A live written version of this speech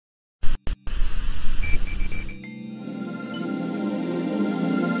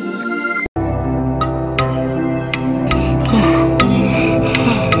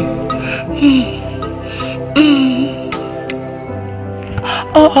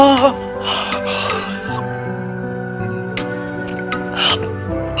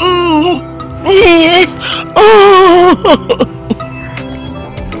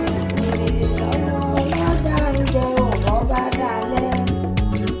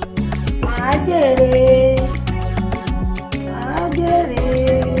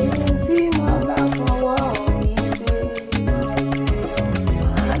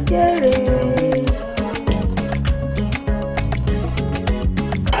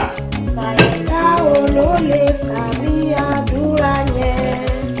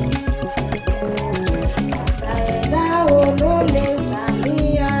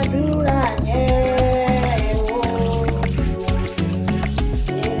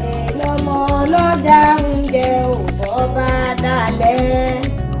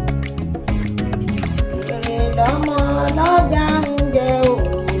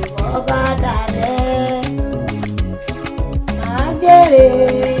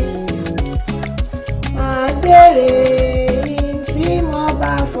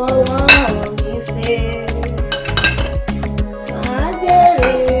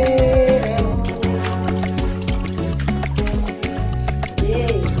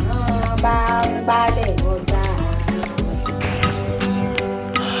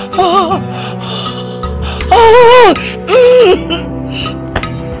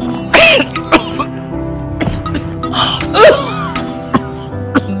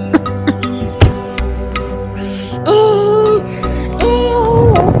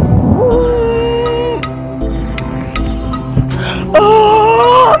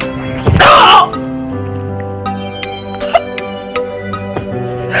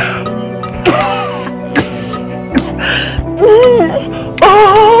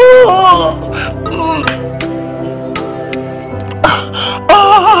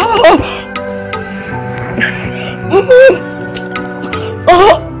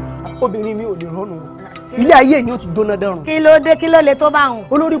Obìnrin mi ò lè rọ́nu. Ilé ayé ni ó ti jóná dẹrùn. Kí ló dé, kí ló lè tó bá wọn?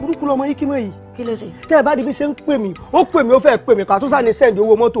 Olórí burúkú lọmọ yìí kí mọ̀ yìí. Kí ló ṣe? Tẹ́ ẹ bá di bí ṣe ń pè mí, ó pè mí, ó fẹ́ pè mí, ká tó sá ní sẹ́ǹdì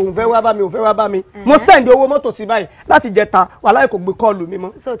owó mọ́tò, òun fẹ́ wá bá mi, òun fẹ́ wá bá mi. Mo sẹ́ǹdì owó mọ́tò sí báyìí láti jẹta, wàláhì kò gbé kọ́ọ̀lù mi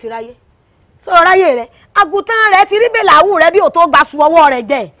mọ́. So ti ráyé. So ráyé rẹ̀, àgùntàn rẹ̀ ti rí bèlàwù rẹ̀ bí ò tó gba su ọwọ́ rẹ̀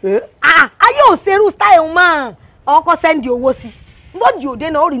jẹ́. Ayé ò ṣerú style mọ́. Ọkọ sẹ́ǹdì owó sí. Mbọ́dì òde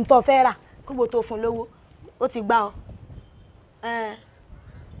náà ó rí ntọ́ fẹ́ rà, kó gbó tó fún lówó. Ó ti gbá ọ.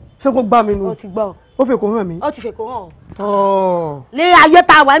 Ṣé kó gbá mi nu? Ó ti gbọ́ ọ. Ó fẹ́ kó hàn mí. Ó ti fẹ́ kó hàn ọ. Ní ayé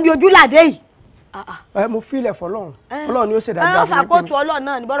ta wà níbi ojúlàdé yìí. Mo fílẹ̀ fọlọ́run. Ọlọ́run ni ó ṣe dáadáa. Ó fà kóòtù Ọlọ́run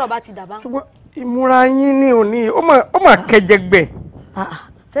náà ní bọ́rọ̀ bá ti dàbá. Ṣùgbọ́n ìmúra yín ní òní, ó mà kẹjẹgbẹ̀.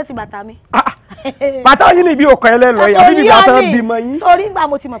 Ṣé ti bàtà mi? Bàtà yín ní ibi òkò ẹlẹ́lọ́ yìí, àbí ibi bàtà bímọ yín. Sórí ńgbà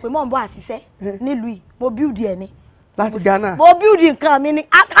mo ti mọ̀ pé mò ń bọ̀ àṣìṣẹ́ nílùú yìí, mo bíùdì ẹ̀ ni. Láti Ghana. Mo bíùdì nǹkan mi ni.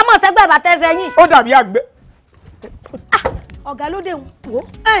 Àmọ́ sẹ́gbẹ́ bàtẹ́sẹ̀ yín. Ó dàbí àgbẹ̀. Ọ̀gá ló dé wò.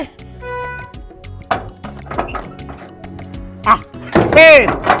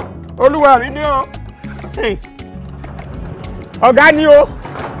 Olúwa mi ní o. Ọ̀gá ni o.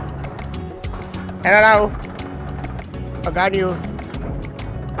 Ẹ rárá o. Ọ̀gá ni o.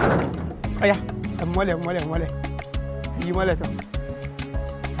 Ọ̀yá, ẹ mọ́lẹ̀. Yí mọ́lẹ̀ tán.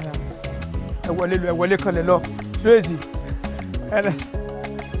 Ẹ wọlé kanlẹ̀ lọ. Ṣéèzì. Ẹ̀rẹ̀.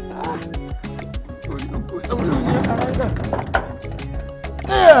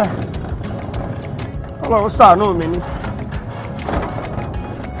 Ọlọ́run ṣàánú mi ni.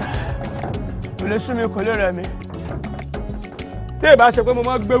 Kò lè sún mi, kò lè rẹ̀ mi. Tí ẹ bá ṣe pé mo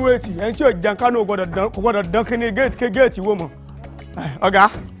máa gbé wéètì, ẹni tí ò jẹun kánú kò gbọ́dọ̀ dán kí ní géètì wò mọ̀. Ọ̀gá,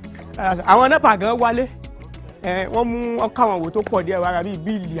 àwọn nẹ́pà gan wálé. Wọ́n mú ọkọ̀ àwọn òwò tó pọ̀ díẹ̀ wára bíi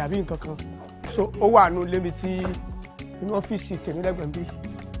bíìlì àbí nǹkan kan. So ó wà nù lébi tí inú ọ́fíìsì tèmi lẹ́gbẹ̀ẹ́ bí.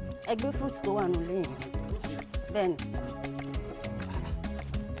 Ẹgbẹ́ fruit tó wà nù lẹ́yìn. Bẹ́ẹ̀ni.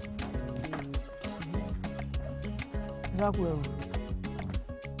 Dákun ẹ̀rù.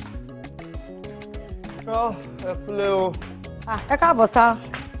 Ẹ kúlé o. Ẹ káàbọ̀ sá.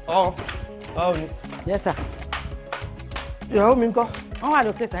 Báwo ni? Yes sir. Ìyàwó mi ńkọ́? Wọ́n wà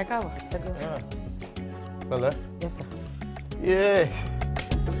lókè sá, ẹ káàbọ̀. Pẹ̀lẹ́. Yes sir. Yeah.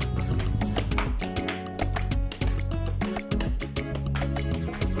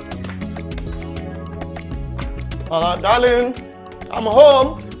 Darling, I'm home.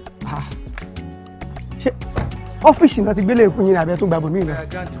 Ṣé ọ́fíìsì náà ti gbélé fún yín àbẹ́ tó gbàgbọ́ mí lọ?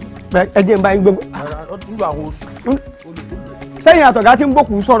 Ẹ jẹ́ n bá yín gbogbo. Sẹ́yìn àtọ̀gá tí ń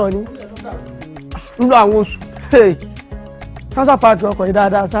bòkù sọ̀rọ̀ ni. Ń lo àwọn oṣù. Kánsá pàtó ọkọ̀ yìí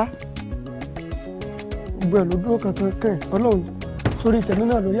dáadáa sá. Gbogbo ẹ̀ ló dúró kankan kẹ́ Ọlọ́run sórí tẹ̀mí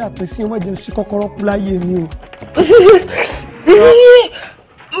náà lórí àpèsí ọmọ ìjẹun sí kọ́kọ́rọ́ kú láyé mi o.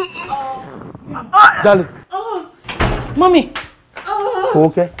 Darling. Mọ́mì.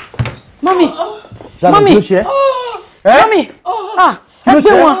 Okay. Mọ́mì. Mọ́mì. Mọ́mì. Ẹ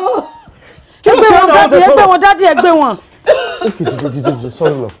gbé wọn. Ẹ gbé wọn dádì, ẹ gbé wọn dádì, ẹ gbé wọn. Okay, dìde,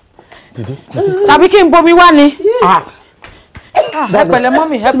 sorry lọ. Dìde. Tàbí kí n bomi wá ni. Ẹ pẹ̀lẹ́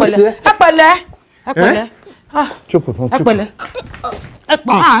mọ́mì, ẹ pẹ̀lẹ́. Ẹ pẹ̀lẹ́. Ẹ pẹ̀lẹ́. Ẹ pẹ̀lẹ́.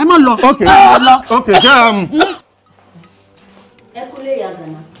 Ẹ má lọ. Okay, ẹ kúlé ìyá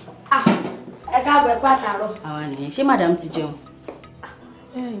gànà. Ẹ káàbọ̀ ẹ pàtàrọ̀. Àwa nìyẹn, ṣé madam ti jẹun?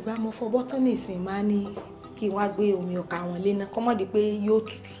 Ìgbà mo fọ bọ́tán nìsín máa ní kí n wá gbé omi ọkà wọn léná kọ́mọ́dé pé yóò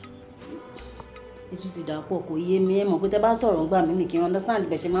tutù. Ètò ti dàpọ̀ kò yé mi ẹ mọ̀ pé tẹ́ bá ń sọ̀rọ̀ ńgbà mímì kí n understand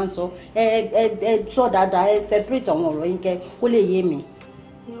bẹ̀ ṣe máa ń sọ ẹ sọ dáadáa ẹ separate àwọn ọ̀rọ̀ yín kẹ́ kó lè yé mi.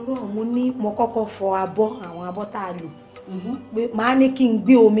 Irọ́ mo ní mo kọ́kọ́ fọ abọ́ àwọn abọ́ tá a lò pé màá ní kí n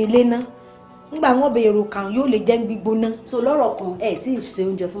gbé omi léná nígbà wọn bẹ èrò kan yóò lè jẹ́ gbígbóná. So lọ́rọ̀ kan ẹ tí ì ṣe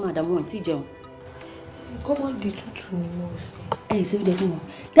oúnjẹ fún madam wọn tí ì jẹun. Kọ́mọ́dé tútù ni mo ṣe. Ẹ ṣe oúnjẹ fún wọn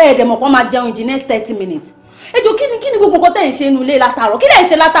tẹ́ ẹ̀ dẹ̀ mọ̀ pé wọ́n máa jẹun in the next 30 minutes. Ẹ jọ kí ni gbogbo nǹkan tẹ́ ẹ̀ ń ṣe inú ilé látàárọ̀ kí lẹ̀ ń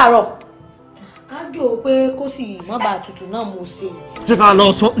ṣe látàárọ̀. Ájò pé kó sì má bàa tutù náà mo ṣe. Jẹ́ ká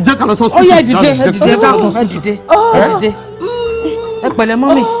lọ sọ. Ó yẹ ẹ dìde dákun ẹ dìde. Ẹ pẹ̀lẹ́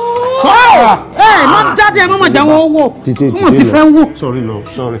mọ́mì. Má jáde ẹ mọ́mọ́ jà wọ́n wò. Wọ́n ti fẹ́ wò. Sorry lọ,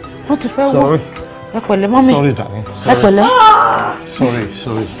 sorry. Wọ́n ti fẹ́ wò. Ẹ pẹ̀lẹ́ mọ́mì. Sorry darling. Ẹ pẹ̀lẹ́.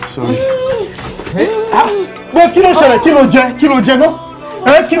 Sorry. Bó kí ló ṣẹlẹ̀ kí ló jẹ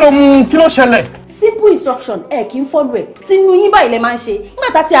náà? Kí ló mú kí ló ṣẹlẹ̀? Simple instruction ẹ kì í follow ẹ tinú yín báyìí lẹ máa ń ṣe nígbà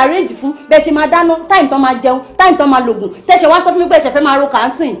tá ti arrange fún bẹ́ẹ̀ ṣe máa dáná time tán máa jẹun time tán máa lògùn tẹ̀sẹ̀ wá sọ fún mi pé ẹ̀ṣẹ̀ fẹ́ máa ro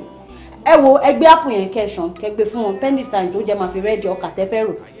kàásìn ẹ wo ẹgbẹ́ apple yẹn kẹsàn kẹgbẹ́ fún wọn pending time tó jẹ́ máa fi rẹ́ẹ̀dì ọkà tẹ́fẹ́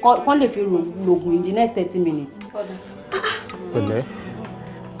rò kán lè fi lògùn in the next 30 minutes. Pẹ̀lẹ́.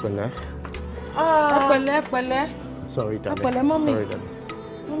 Ẹ pẹ̀lẹ́. Sorry darling. Ẹ pẹ̀lẹ́ mọ́mì.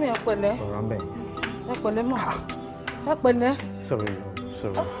 Mọ́mì ẹ pẹ̀lẹ́. Ẹ pẹ̀lẹ́ mọ́. Ẹ pẹ̀lẹ́. Sorry.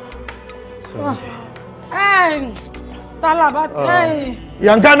 Talaba ti.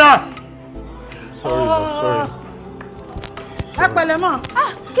 Yangana. Sorry. Ẹ pẹ̀lẹ́ mọ́.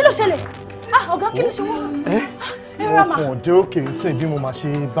 Kí ló ṣẹlẹ̀? Ọ̀gá kí ló ṣe wọ́n? Ẹ rà mà. Wọ́n dé òkè ń sìn bí mo máa ṣe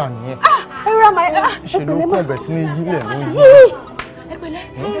bá nìyẹn. Ẹ rà mà. Ṣe ló kọ̀ bẹ̀ sí ní yílẹ̀ ló yí. Ẹ pẹ̀lẹ́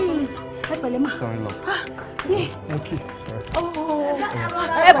sà. Ẹ pẹ̀lẹ́ mà. Sorry lọ. Thank you.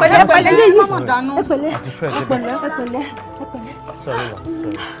 Ẹ pẹ̀lẹ́ yé yí. Ẹ pẹ̀lẹ́. Sorry lọ.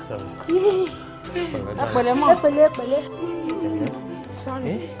 Ẹ pẹ̀lẹ́ mọ́. Ẹ pẹ̀lẹ́.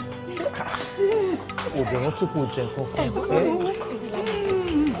 Sorry. Obìnrin tí kò jẹ nǹkan.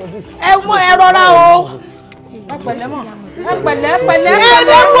 Ẹ mọ ẹ rọra o. Ẹ pẹ̀lẹ́ mọ́. Ẹ pẹ̀lẹ́. Ẹ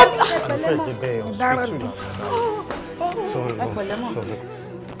pẹ̀lẹ́ mọ́.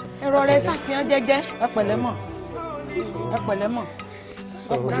 Ẹ rọra ẹ sàṣìyàn jẹ́jẹ́. Ẹ pẹ̀lẹ́ mọ́.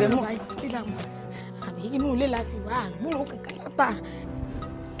 Àbí inú ilé la sì wá àgbúrò kankan látà.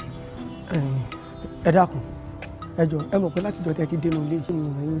 Ẹ dákun ẹ jọ ẹ mọ̀ pé láti jọ tẹ́ ti dénú ilé yìí mo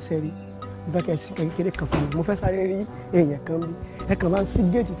rẹ̀ ń sẹ́rí mo fẹ́ kẹ́ sí kékeré kan fún mi mo fẹ́ sáré rí èèyàn kan bí ẹ kàn máa ń sí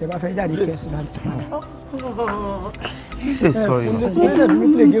géètì tẹ́ bá fẹ́ jáde kẹ́sì láti padà.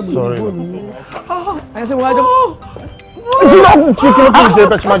 Sorry. Ẹ ṣe wọ́n á jọ.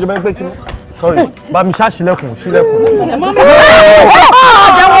 Sorry, bá mi ṣílẹ̀kùn.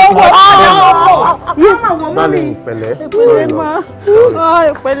 Darling, pẹ̀lẹ́.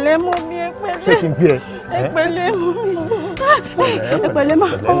 Pẹ̀lẹ́ mú mi ẹ pẹ̀lẹ́. Ṣé kí n gbé ẹ? Ẹ pẹ̀lẹ́ mú mi. Ẹ pẹ̀lẹ́ má.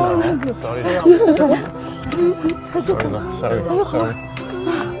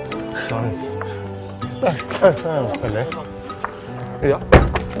 Sorry. Pẹ̀lẹ́.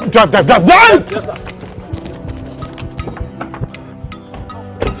 Drive. Yes, sir.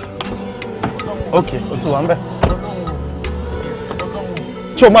 Okay, o ti wà ń bẹ̀.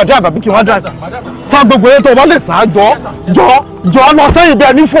 Ṣé o máa drive àbí kí n wá drive? Sá gbogbo yẹn tó o bá lè sá jọ lọ sẹ́yìn bí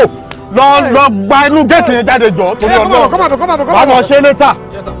ẹni fò lọ gba inú gẹ́ẹ̀tì yẹn jáde jọ torí Ọlọ́run. Wàá mọ̀ ṣe later.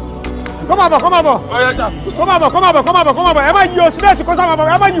 Kó máa bọ̀. Ẹ má yí o straight kó sábà bọ̀.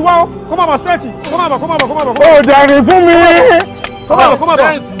 Ẹ má yí wá o. Kó máa bọ̀ straight. Kó máa bọ̀. Ó dẹ̀rìn fún mi. Kó máa bọ̀.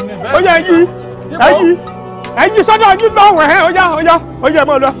 Ó yẹ ẹyí sọ́dọ̀ yín lọ wẹ̀ ẹ́ ọ̀yá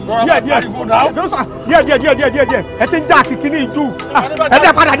mọ̀ lọ díẹ̀ ẹ ti ń dá kìkìnní ìjú ẹ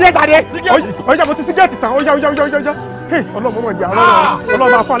dẹ́ padà díẹ̀ tàdé ọ̀yá mo ti sí géètì tán ọ̀yá ọlọ́mọ mọ̀ ìyá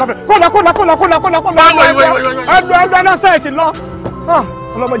ọlọ́mọ afọ aláfẹ́ kólọ ẹlọ sẹ́ẹ̀sì lọ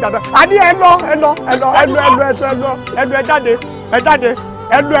ọlọ́mọ ìjà bẹ́ẹ̀ àní ẹlọ ẹ jáde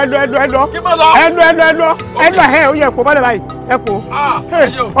ẹ oyè ẹ̀kọ́ bá lè báyìí ẹ̀kọ́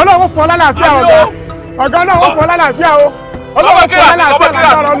ọlọ́wọ́ fọ́ lálàáfíà ọ̀gá náà ó fọ́ lálàáfíà o ọlọ́wọ́ fọ́ lálàáfíà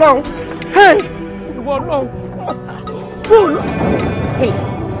lágbára Ọlọ́run ìwọ Ọlọ́run fúlù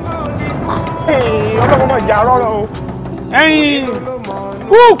ọlọ́wọ́ mọ̀ ìjà rọ́rọ̀ o ẹ̀yìn.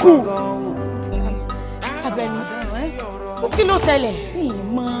 kúùkù. Abẹ́ni kí ló ṣẹlẹ̀?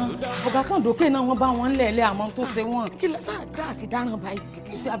 ìmọ̀ ọ̀gá kan dókè náà wọ́n bá wọn lẹ̀lẹ́ àmọ́ tó ṣe wọ́n. kí ló sáà àti dáràn báyìí?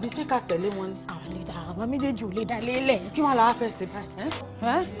 ṣe àbíṣe ká tẹ̀lé wọn ni. àwọn lè dá àwọn méjèèjì ò lè dá lélẹ̀. kí wọ́n làá fẹ́ ṣe báyìí.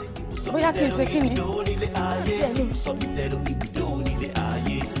 bóyá kí n ṣe kí ni.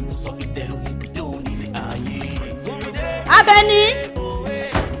 Abẹ́ni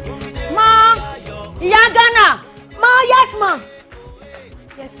mọ ìyá Ghana. Ma, yes ma.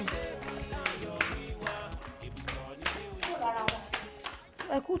 Yes ma.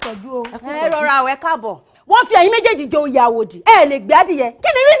 Ẹ kú tọ́jú o. Ẹ rọra àwẹ̀ káàbọ̀. Wọ́n fi ẹ̀yin méjèèjì jẹ oyè àwòdì. Ẹ lè gbé adìyẹ. Kí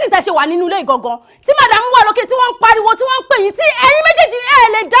ni reason tẹ́ ṣe wà nínú ilé gangan? Tí madam wà lókè tí wọ́n ń pariwo tí wọ́n ń pè yín tí ẹ̀yin méjèèjì ẹ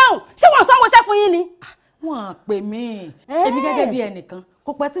lè dáhùn. Ṣé wọ́n sanwó iṣẹ́ fún yín ni? Wọ́n á pè mí. Èmi gẹ́gẹ́ bí ẹnìkan.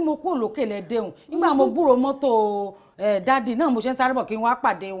 Kò pẹ́ tí mo kú òlókè lẹ déhùn. Nígbà mo gbúrò mọ́tò dádì náà mo ṣe ń sáré bọ̀ kí n wá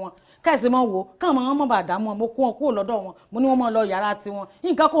pàdé wọn. Kẹ́sì mọ́ wo káwọn ọmọ bàdá wọn mo kú wọn kúrò lọ́dọ̀ wọn mo ní wọ́n mọ̀ lọ yàrá tiwọn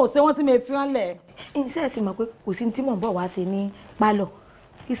nǹkan kò ṣe wọ́n tí mo fi wọ́n lẹ̀. iṣẹ́ sì mọ̀ pé kò sí tí mò ń bọ̀ wá ṣe ní pálọ̀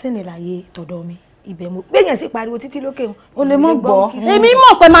kí sì ní láyé tọ̀dọ̀ mi ibẹ̀ mo gbẹ̀yàn sí pariwo títí lókè wọn. o lè mọ̀ gbọ́. èmi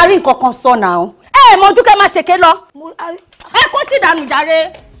mọ̀ pé máa rí nǹkan kan sọ náà ẹ mọ̀jú kẹ́ máa ṣèké lọ ẹ kó sì dànù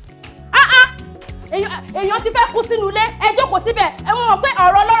jàre èèyàn ti fẹ́ kú sínú ilé ẹ jókòó síbẹ̀ ẹ mọ̀ pé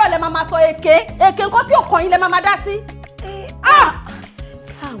ọ̀rọ̀ ọlọ́rọ̀ lẹ máa sọ èké nǹkan tí ò kàn yín lẹ máa dá sí.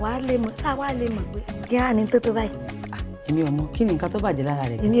 sáwa lè mọ̀ pé kí á ní tótó báyìí. èmi ọmọ kí ni nǹkan tó bàjẹ́ lára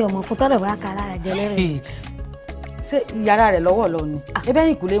rẹ̀. èmi ọmọ fún tọ́lọ̀ bá ka lára jẹ lẹ́rẹ̀. ṣé yàrá rẹ̀ lọ́wọ́ lọ ni ẹbẹ́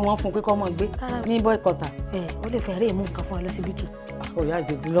yìí kùlé wọn fún pé kọ́ mọ́ gbé ní bọ́ìkọ́tà. ó lè fẹ́ rí èmú nǹkan fún ọ lọ́sibítù. ọ̀yà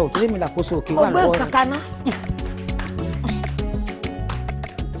àjèjì lọ òtún lèmi làkóso òkè wà lọ́wọ́ rẹ̀. ọgbẹ́ kankan náà.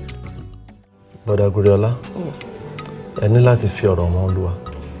 Bọ́dà Guriola ẹ ní láti fi ọ̀rọ̀ wọn Olúwa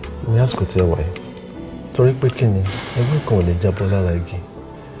ní àsìkò tí ẹ wà yìí torí pé kí ni ẹgbẹ́ kan ò lè jábọ́ lára igi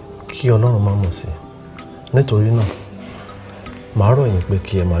kí Ọlọ́run má mọ̀ sí nítorí náà màá rọ̀ yín pé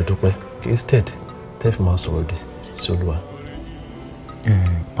kí ẹ máa dúpẹ́ kí instead tẹ́ fi máa sọ̀rọ̀ òdì sí Olúwa.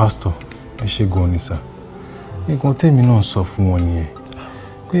 Pásítọ̀ ẹ ṣe gan ni sà nǹkan tèmi náà sọ fún wọn nìyẹn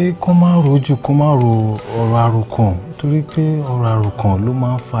pé kó má rojú kó má ro ọ̀rọ̀ àròkàn torí pé ọ̀rọ̀ àròkàn ló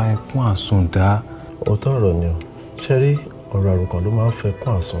máa ń fa ẹkún àsundá. òótọ́ ọ̀rọ̀ ni o ṣe rí ọ̀rọ̀ àròkàn ló máa ń fa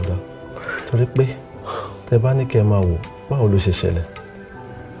ẹkún àsundá torí pé tẹ bá ní kí ẹ máa wò báwo ló ṣe ṣẹlẹ̀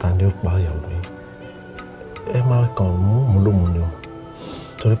ta ni ó pa ìyàwó yìí ẹ máa kàn mú lómù ni o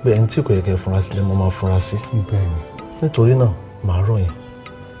torí pé ẹni tí kò yẹ kẹ́ fura sí lè máa fura sí. nítorí náà màá rọ̀ yín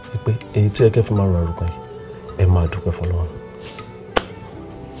pé èyí tí ẹ kẹ́ fi máa rọ àròkàn yìí ẹ máa dúpẹ́ fọlọ́run.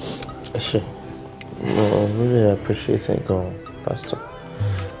 Sure. No, I really appreciate it, Pastor.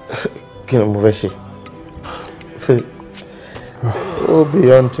 Kí ni mo fẹ́ ṣe? See, ó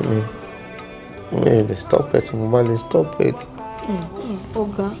beyond me. Mi lè stop it, mo bá lè stop it.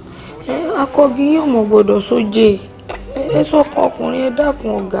 Ọ̀gá, akọgi yóò mọ̀ gbọ́dọ̀ sóje. Ẹ sọ́kàn ọkùnrin ẹ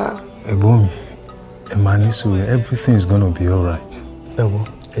dákun ọ̀gá. Ẹ̀gbọ́n mi, ẹ máa ní sùúrù, everything is gonna be alright. Ẹ wo,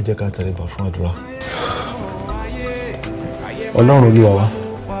 ẹ jẹ́ ká tẹríba fún àdúrà. Ọlọ́run Olúwa wa.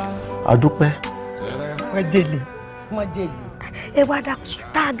 Adúpẹ́. Májèlé. Ẹ wá dá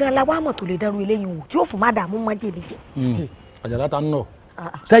tá a gan la wá mọ̀ tó lè dẹrù eléyìí wò tí ó fún mádàmú májèlé jẹ. Àjàlá ta ń nọ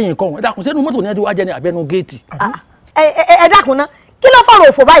sẹ́yìn kọ́ ẹ dákun sẹ́nu mọ́tò ní ẹjọ́ wájẹ́ ní abẹ́nu géètì. Ẹ dákun ná kí ló fọ̀rọ̀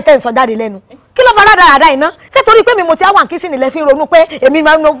òfò báyìí tẹ́ ń sọ jáde lẹ́nu kí ló fara dáradára iná ṣé torí pé mi mo ti àwọn àkísí nílẹ̀ fi ń ronú pé èmi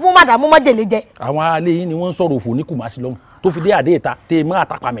máa ń fún mádàmú májèlé jẹ. Àwọn alẹ́ yìí ni wọ́n ń sọ̀rọ̀ òfò ní Kùmásí lọ́hùn tó fi dé àdé ìta tẹ mọ́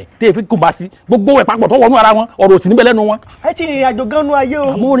àtàpàmẹ̀ tẹ fi Kùmásí gbogbo ẹ̀ papọ̀ tó wọnú ara wọn ọ̀rọ̀ òsì níbẹ̀ lẹ́nu wọn. Ẹ ti rìnrìn àjò gan-an ayé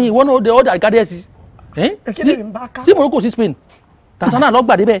o. Àmúrin ìwọ náà ọ̀dà gádẹ́sì sí Morocco sí Spain Tanzania lọ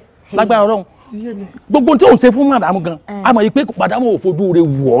gbàdé bẹ́ẹ̀ lágbára Ọlọ́run gbogbo tí òun ṣe fún màdàmú gan a mọ̀ yìí pé màdàmú ò fojú rẹ̀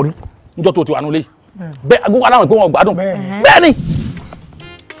wọ̀ ọ́ níjọ́ tó ti wà nulẹ̀ bẹ́ẹ̀ agbóhùn aláwọ̀ pé wọ́n gbádùn bẹ́ẹ̀ ni.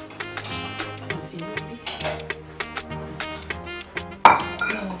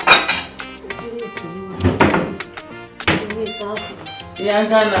 ìyá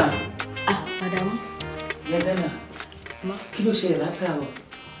Ghana. Màdàmú. ìyá Ghana kí ló ṣẹlẹ̀ látàárọ̀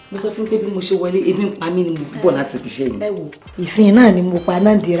mo sọ fún pé bí mo ṣe wọlé ebi ń pa mí ni mo bọ̀ láti fi ṣe yìí. Ẹ wò ìsìn náà ni mo pa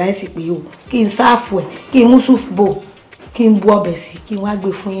náà di ráìsì pé o kí n sáàfù ẹ kí n mú súùfù bò kí n bu ọbẹ̀ sí kí n wá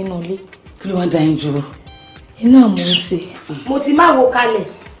gbé fún yín náà lé. kí ló wá dá yín dúró. iná mo ń ṣe. mo ti máa wo kalẹ̀.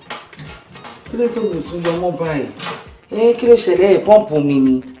 kí ló tó wù tún yọ mọ́ báyìí kí ló ṣẹlẹ̀ ẹ̀ pọ́ǹpù mi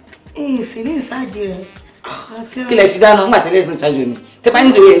ni. ìsìlẹ̀ ìsáàjì rẹ̀. kí lẹ fi dáná ńgbà tẹ́lẹ̀ sùn ṣáájú ni tẹ́ bá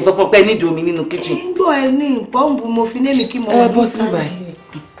nídìí ẹ̀ sọ fún pé nídìí omi nínú kíchìn. ń gbọ́ ẹ ní pọ́ǹpù mo fi lémi kí mo bọ́ sí báyìí.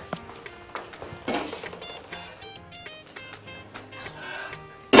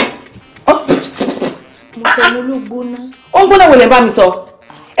 mo sọ mo ló gbóná. ó ń gbóná wo lè bá mi sọ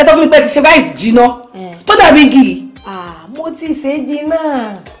ẹ sọ fún mi pé ti ṣe ráìsì jiná tó dàbí igi. mo ti ṣe é jiná.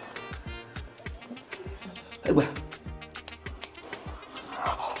 ẹ gbà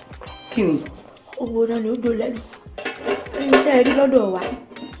kí ni. owó náà ni ó dò lẹ́nu iṣẹ́ rí lọ́dọ̀ wa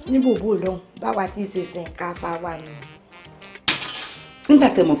ní bòbó lọ́hùn báwa ti ṣe sìnkáfá wà ní. nígbà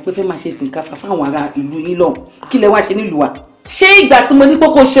tí ẹ mọ̀ pé fẹ́ máa ṣe sìnkáfá fáwọn ará ìlú yín lọ́hùn kí lẹ wá ṣe nílùú wa. ṣé ìgbà tí mo ní pé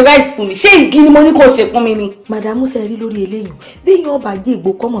kó ṣe ráìsì fún mi ṣé ìgí ni mo ní kó ṣe fún mi ni. màdàmú ṣe rí lórí eléyìí béèyàn ọba jẹ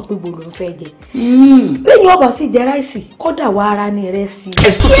ìgbó kọ́mọ̀ pé gbòòrò ń fẹ́ jẹ béèyàn ọba sì jẹ ráìsì kódà wà ara ní rẹ sí.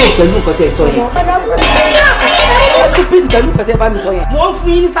 ẹ stupid pẹ̀lú nǹkan tẹ́ ẹ sọ yẹn. ẹ stupid pẹ̀lú nǹkan tẹ́ ẹ bá mi sọ yẹn. mo ń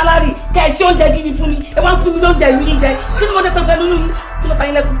fún yín ní sálárì kẹ́ ẹ ṣe oúnjẹ gidi fún mi ẹ wá ń fún mi lóúnjẹ ìlú oúnjẹ kí ni mo tẹ́ pẹ̀lú yín kí ló pa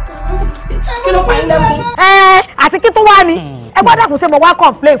yín lẹ́kùn kí ló pa yín lẹ́kùn. àti kí tó wá ni ẹ gbọ́dọ̀ kò ṣe mo wá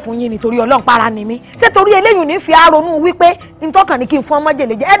complain fún yín nítorí Ọlọ́run para ni mí ṣé torí eléyìí ní fi àrònú wípé ntọ́kàn ní kí n fún ọmọ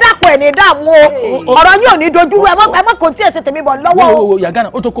jèlè jẹ ẹ dákun ẹ̀ ní dààmú o ọ̀rọ̀ yín ò ní dojúrú ẹ mọ́ kò tí ẹ̀ ṣe tèmi bọ̀ lọ́wọ́ o. wo yàgànà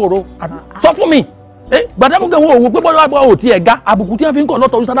ó tó kóró sọ fún mi gbàdámù kẹ́ wọ́n òwò pé bọ́lá àgbà ò tiẹ̀ ga àbùkù tí wọ́n fi ń kọ́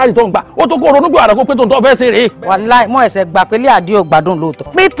lọ́tọ̀ sálárì tó ń gbà ó tó kóró nígbà àràkó pé tó ń tọ́ fẹ́ ṣe rèé. wàláì mọ ẹsẹ gbà pé lé àdé ò gbádùn lóòótọ́.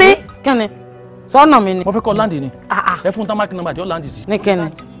 pété kíni sọ́nà mi ni. mo fẹ́ kọ́ láǹdì ni ẹ fún támákì nọ́mbà tí ó láǹdì sí. ní kíni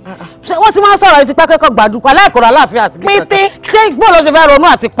ṣé wọ́n ti máa ń sọ̀rọ̀ yìí ti pẹ́ kẹ́kọ̀ọ́ gbàdúkọ aláìkọ̀rọ̀ aláàfin àti pété ṣé gbọ́dọ̀ ló ṣe fẹ́ ronú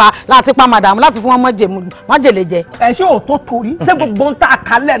láti pa màdàmú láti fún wọn májèlé jẹ. ẹ ṣé ò tó torí ṣé gbogbo ń ta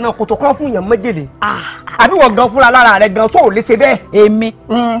àkálẹ̀ náà kò tó kọ́ fún yàn májèlé àbí wọ́n gan fúnra lára rẹ̀ gan sóò lè ṣe bẹ́ẹ̀. èmi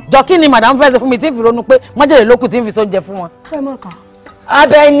jọ kí ni màdàmú fẹ́ ṣe fún mi tí ń fi ronú pé májèlé lókù tí ń fi sóúnjẹ fún wọn.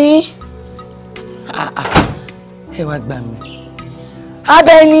 Abẹ́ni ẹ wá gbà mí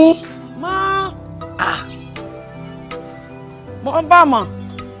Abẹ́ni. mo ń bá mọ̀.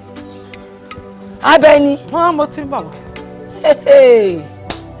 Abẹ́ni. mo ti ń bọ̀ mọ̀.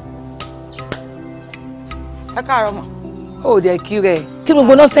 ẹ káàárọ̀ mọ̀. ó dẹ̀ kí rẹ̀ kí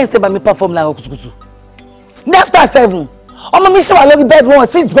gbogbo nonsense tẹ́ bá mi perform láàárọ̀ kùtùkùtù. ní after 7 ọmọ mi ṣe wà lórí bed wọn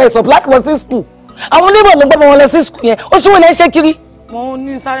sí dress up láti lọ sí school àwọn oníbọ̀ ló gbọ́ wọn lọ sí school yẹn ó ṣe wọ́n lẹ́ ṣe kiri. mo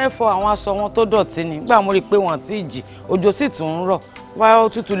ní sáré fọ àwọn aṣọ wọn tó dọ̀tí ni nígbà mo rí i pé wọn ti jì òjò sì tún ń rọ̀ wáyé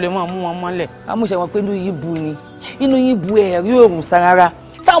òtútù lè mọ̀ mú wọn mọ́lẹ̀. amúṣe wọn pé inú yìí bu ni inú yìí bu ẹ̀rí òòrùn sárára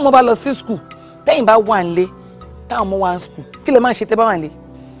táwọn ọmọ bá lọ sí school tẹ́yìn bá wà nílé táwọn ọmọ wà ní school kí lè máa ṣe tẹ́ bá wà nílé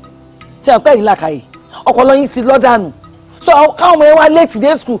ṣe àpẹ́ yìí làkàyè ọkọ̀ lọ́yìn sí lọ́dànù so káwọn ọmọ yẹn wá late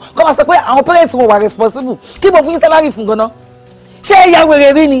day school kọ́ máa sọ pé àwọn parents wọn wà responsible kí mo fún yín salary fún ganan ṣé ẹ̀yà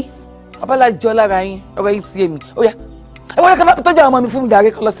wèrè rí ni abálájọ lára yín ọ̀rọ̀ yìí sí èmi ó yá ẹ wọ́n lọ́kàn tọ́jú àwọn ọmọ mi fún mi dàrí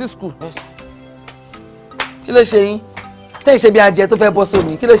kọ́ lọ sí school kí ló ṣe yín tẹ́ ìṣe bí adìẹ tó fẹ́ bọ́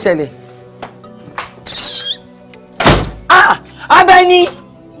sómi kí ló ṣẹlẹ̀. Abẹ́ni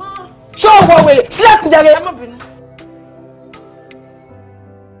ṣé o wọ wèrè sílẹ̀kùn jàre.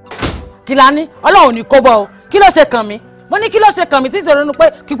 Kìlání Ọlọ́run ní kó bọ́ o kí ló ṣe kàn mí mo ní kí ló ṣe kàn mí tí ìṣòro nu pé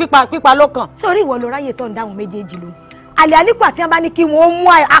kí pípa ló kàn. sórí ìwọ ló ráyè tó ń dáhùn méjèèjì ló àlè àlíkù àti abá ní kí wọn mú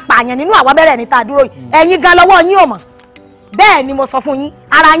apààyàn nínú àwọn abẹ́rẹ́ ní ta dúró yìí ẹ̀yin gan lọ́wọ́ yín ò mọ̀ bẹ́ẹ̀ ni mo sọ fún yín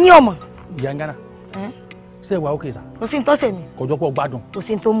ara yín ò mọ̀. ìyá ń gánà ṣé ìwà òkè sá. kò sí ní tó ṣe mí. kò jọ pé o gbádùn. kò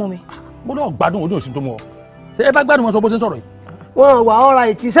sí ní tó mú mi. mo náà gbádùn ojú òsì tó mú ọ ṣé ẹ bá gbádùn wọn sọ bó ṣe ń sọ̀rọ̀ yìí. wọn wà ọ̀ra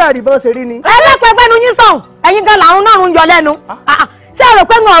ìtìsẹ́ rí bọ́n ṣe rí ni. ẹlẹ́pẹ̀gbẹ́nu yín sọ̀hún ẹ̀yin gan làrún náà ń yọ lẹ́nu ṣé ẹ rò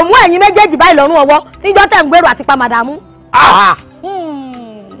pé wọn ò mú ẹ̀yin méjèèjì báyìí lọ́rùn ọwọ́ níjọ́ tẹ̀ ń gbèrò àti pa màdàmú.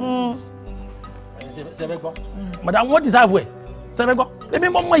 màdàmú wọn ti sáàfù ẹ sẹfẹ gbọ́ èmi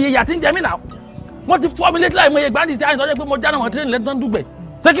mọ iye ìyà tí ń jẹ mí náà wọn ti fọ́ mi létí láì mọ iye gbàdí sí àìsàn pé mo jáde wọn tírẹ̀nì lẹ́tọ́ ń dùgbẹ̀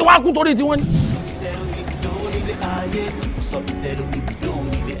ṣé kí wọ́n á kú torí tiwọn ni.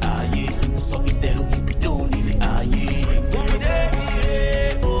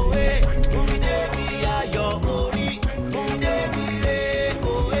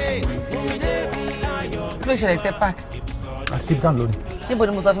 kí ló ṣẹlẹ̀ sí park. àti keep down lónìí. níbo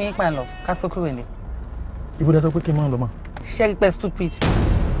ni mo sọ fún yín pààlọ́ ká sọ kúrò ní. ibo dẹ sọ pé kí n máa lọ mọ. ṣẹ́rí pẹ́ stupid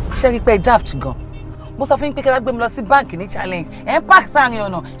ṣẹ́rí pẹ́ daft gan. mo sọ fún yín pé kẹ́ bá gbé mi lọ sí báǹkì ní challenge ẹ̀ ń park sáàrin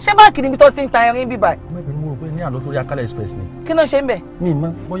ọ̀nà ṣé báǹkì níbi tó ti ń ta ẹrin bíbá. mẹ́fẹ̀ẹ́ ni mo rò pé ní àlọ́ sórí Akala Express ni. kí ló ṣe ń bẹ̀. mi mọ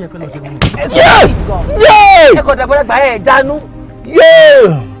bóyá fẹ́ lọ sí mi. ẹ kò dàgbọ́dọ̀ gbà ẹ̀ jánu.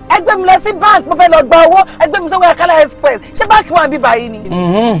 ẹ gbé mi lọ sí báǹkì mo fẹ́ lọ gba owó ẹ gbé mi sórí Akala Express ṣé báǹkì wà bíbá yìí ni.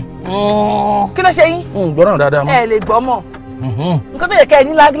 kí ló ṣe yín. gbọ́dọ̀ dáadáa mọ́. ẹ lè gbọ́ mọ́ nǹkan tó yẹ kẹ́ ẹ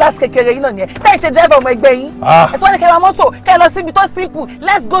ní gíláàsì kékeré yìí náà nìyẹn tẹ́ ẹ ṣe driver ọmọ ẹgbẹ́ yín ẹ tí wọ́n ní kẹ́ ẹ máa mọ́tò kẹ́ ẹ lọ síbi tó simple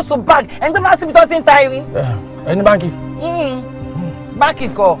let's go to bank ẹ ń gbé máa síbi tó ti ń ta irin. ẹni báńkì. báńkì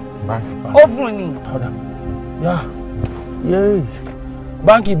kọ́ oven ni.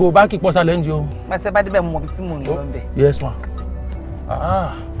 báńkì ibo báńkì pọ̀ sálẹ̀ ń jẹ o. pàṣẹ bá débẹ̀ mo mọ̀ bí tí mò ń lọ bẹ̀. yes ma.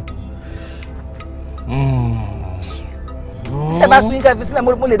 ṣé bá sun yín ká fi sílẹ̀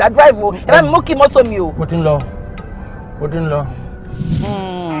mo lè dá drive o ẹ bá mi mú kí mọ́tò mi o. mo ti ń lọ ó ti ń lọ.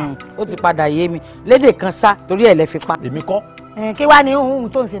 ó ti padà yé mi lédè kan sá torí ẹ̀ lẹ́ fi pa. èmi kọ́. kí wàá ní huhun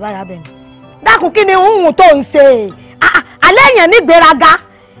tó ń ṣe báyà bẹ́ẹ̀ ni dákun kí ni huhun tó ń ṣe alẹ́ èèyàn ní gbéraga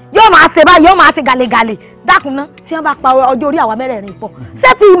yóò máa ṣe báyìí yóò máa ṣe gàlégàlé dákun ná tí wọ́n bá pa ọjọ́ orí àwa mẹ́rẹ̀ẹ̀rin pọ̀ ṣé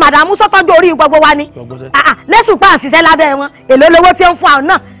ti màdàmú sọ́tọ́jú orí gbogbo wa ni lẹ́sùn pa àṣìṣẹ́ lábẹ́ wọn èlò lówó tí ń fún àwọn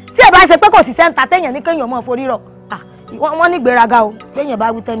náà tí ẹ bá ṣe pé kò sì sẹ́ńtà téèyàn ní kéèyàn mọ̀ forí rọ̀ wọ́n ní gbéraga o téèyàn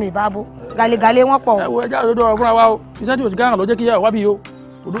bá wí tẹnu ìbábó galegale wọ́n pọ̀ o. ẹ wo ẹja àdódó ọ̀rọ̀ fúnra wa o iṣẹ́ tí o ti gánà ló jẹ́ kí ẹ wá bí o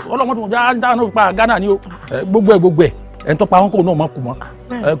ọlọ́mọ tó ń já náà fi pa Ghana ni o gbogbo ẹ̀ ẹ̀ ń tọ́pa wọn kò náà má kú mọ́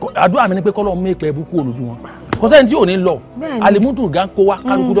àdúrà mi ni pé kọ́lọ́ mẹ́pẹ́ ẹbú kú olójú wọn kò sẹ́ni tí ò ní lọ alimutu gan kó wa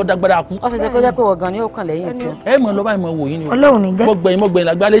kálukú tó dágbára kú. ọ̀sẹ̀ kó jẹ́ pé wọ́n gan ni ó kàn lẹ́yìn tí. ẹ mọ̀ lọ́ba ìmọ̀ wò yín ni o Ọlọ́run ní jẹ́ mọ̀gbẹ̀yìn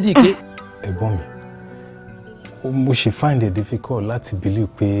làgbá léjì ike. ẹ̀gbọ́n mi mo ṣe find it difficult láti believe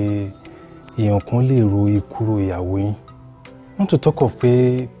pé èèyàn kan lè ro ikú ro ìyàwó yín not to talk of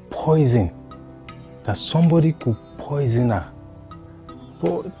pé poison that somebody could poison her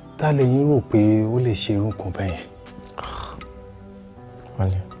but ta lẹ́yìn rò pé ó lè ṣe irú nǹkan bẹ́ẹ̀ yẹn.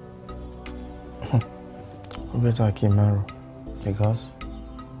 Wale, ó bẹ́tà kí n máa rò because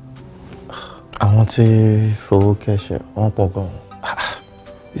àwọn tí fowó kẹ́ṣẹ̀ wọ́n pọ̀ gan-an.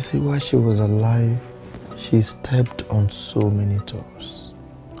 You see, while she was alive, she stepped on so many toes.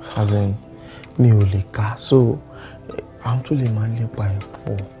 As in, mi ò lè kà so àwọn tó lè máa lépa ẹ̀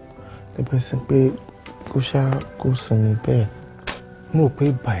pọ̀ lẹ́bẹ̀ẹ́ sí pé kó sinmi bẹ́ẹ̀. mo rò pé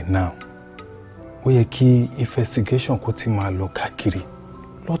by now ó yẹ kí investigation kó ti máa lọ káàkiri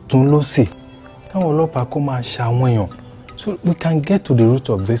lọ́tún lọ́sì táwọn ọlọ́pàá kó máa ṣàwọn èèyàn so we can get to the root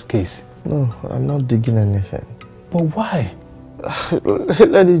of this case. No, I'm not digging anything. But why?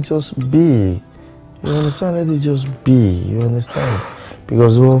 Let it just be. You understand? Let it just be. You understand?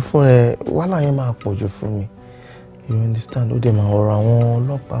 Because fún ẹ wàhálà yẹn máa pọ̀ jù fún mi. You understand? Ó dẹ̀ máa ọ̀rọ̀ àwọn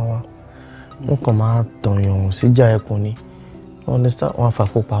ọlọ́pàá wa. Wọ́n kàn máa tọ̀yàn síjà ẹkùn ni. You understand? Wọ́n á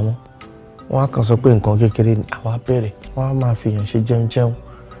fàpò pamọ́. Wọ́n á kàn sọ pé nǹkan kékeré ni àwa bẹ̀rẹ̀. Wọ́n á máa fi yàn ṣe jẹun.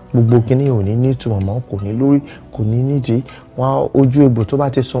 Gbogbo kíní ò ní ìtumọ̀ mọ́, kò ní lórí, kò ní nídìí. Wọ́n ojú egbò tó bá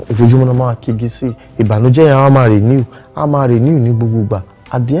ti sàn ojoojúmọ́ náà máa kígi sí i. Ìbànújẹ́ yẹn á máa renew ní gbogbo ìgbà.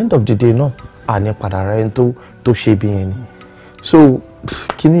 At the end of the day náà àní padà rẹ̀ tó ṣe bí yẹn ni. So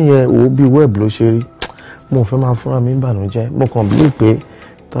kíní yẹn ò bí web ló ṣe rí. Mo fẹ́ máa fúnra mi ìbànújẹ́. Mo kàn bí pé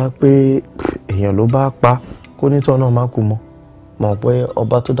tó bá pé èèyàn ló bá pa kó nítọ́ náà má kú mọ́. Mọ̀ pé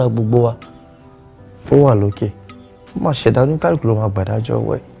ọba tó dá gbogbo wa ó wà lókè. Ó máa ṣẹ̀dá oníkálùkù ló máa gbàdájọ́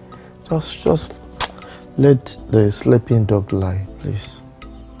wẹ̀. Just let the sleeping dog lie, please.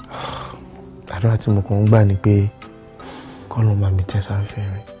 Àdúrà tí mo kàn ń gbà ni pé kọ́ ló máa mi tẹ́sà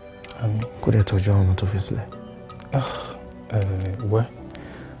fẹ́rẹ̀. Kó dẹ̀ tọ́jú àwọn ọmọ tó fi sílẹ̀. Wẹ́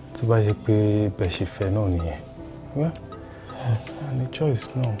tí bá yẹ pé bẹ́ẹ̀ ṣe fẹ́ náà nìyẹn. Wẹ́ any choice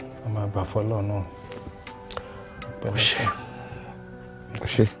náà a máa gbà fọ́lọ́ náà. Ó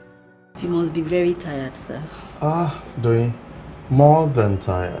ṣe. You must be very tired, sir. Doyin. More than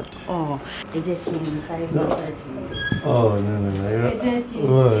tired. Oh, ẹ jẹ́ kí n sáré massage yín. Oh, no. Ẹ jẹ́ kí n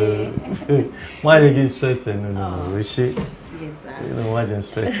ṣe. Why are you stressing? No. We should. Yes, sir. You know why you're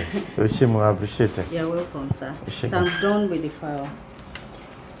stressing? We should more appreciate it. You're welcome, sir. So I'm done with the files.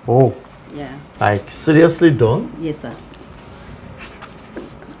 Oh. Yeah. Like seriously done? Yes, sir.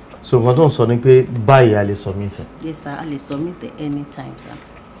 So what don't sọ ni pé báyìí a lè submit it. Yes, sir. I will submit it anytime, sir.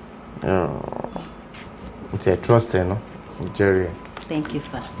 It's a trust, no? Nigerian. Thank you,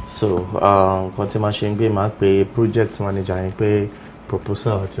 sir. So, nǹkan tí màá ṣe ń gbé máa pe project manager yẹn pé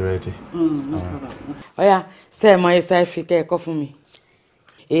proposal ti ready. No problem. Ọ̀yá, ṣé ẹ mọ ẹ̀sà ìfi kẹ́ẹ̀kọ́ fún mi?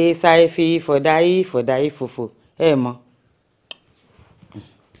 Ẹ̀sà ìfi fọ̀dáyé fòfò. Ẹ mọ̀.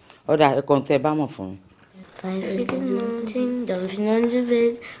 Ọ̀dà ẹ̀kọ́ tẹ bá mọ̀ fún mi. I feel the mountain, jumping on the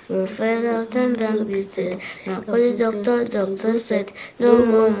bed, we fell out and back beaten. Now all the doctor said, no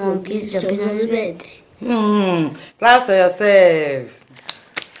more monkeys jumping on the bed. Class yourself.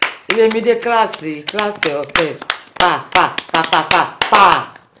 Ilé mi dé class yourself. Pa.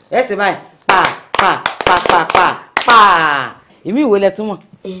 Ẹ ṣe báyìí. Pa. Ìmí ìwé lẹ túmọ̀.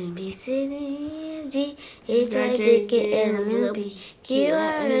 A B C D E F G H I J K L M N O P Q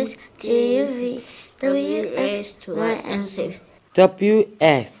R S T U V W X Y and Z. W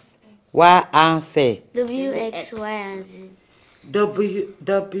X Y and Z. W X Y and Z.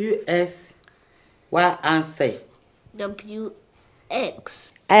 W S Y and Z. W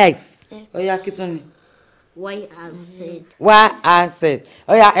X. X. Oya kí tún ni. Y and Z. Y and Z.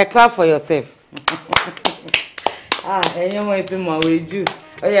 Oya clap for yourself. Ẹ̀yin ọmọ ètò mọ̀wé jù.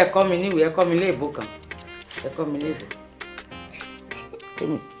 Oya ẹ̀kọ́ mi níwèé, ẹ̀kọ́ mi léèbó kan. Ẹ̀kọ́ mi léèbó.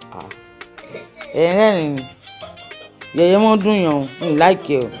 Ẹ̀yin rẹ́rìn ni. Yẹ̀yẹ́ mọ́ dùn yàn o, n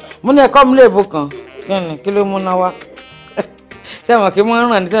láìkẹ́ o. Mo ní ẹ̀kọ́ mi léèbó kan. Kí ló múná wá? Sẹ́wọ̀n kí mo ń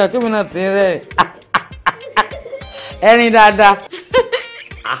ràn ní sẹ́wọ̀n kí mi náà ti ń rẹ́rìn. Ẹ̀rín dáadáa.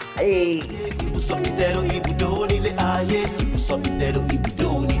 Ibùsọ̀kìtẹ̀rù ibùdó nílé ayé. Ibùsọ̀kìtẹ̀rù ibùdó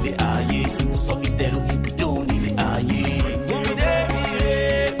nílé ayé. Ibùsọ̀kìtẹ̀rù ibùdó nílé ayé.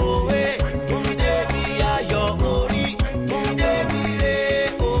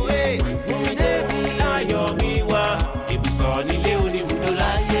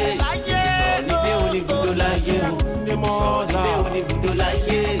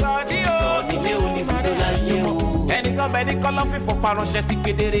 lọ́ fi fọ̀pá ránṣẹ́ sí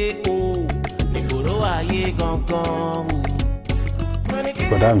kedere o nígboro ayé gangan o.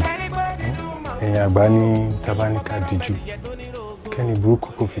 Bọ̀dá mi, ẹ̀yin àgbà ní tabaníkà díjú kẹ́ni burúkú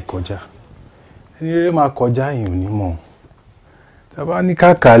kò fi kọjá ẹni rere máa kọjá èèyàn onímọ̀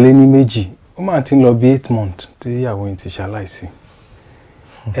tabaníkà kà lé ní méjì ó máa ti ń lọ bí 8 months tí ìyàwó yìí ti ṣaláìsí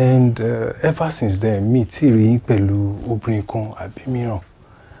and ever since then mi tí rí yín pẹ̀lú obìnrin kan àbí mìíràn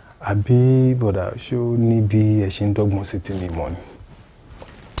àbí bọ̀dà ṣé ó ní bí ẹ ṣe ń dọ́gbọ́n sí ti mi mọ̀ ni.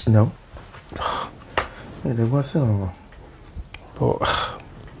 No. Ẹ̀ẹ́dẹ̀gbọ́n sí ọ̀rọ̀.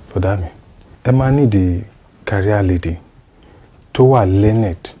 Bọ̀dá mi, ẹ máa ní the career lady tó wà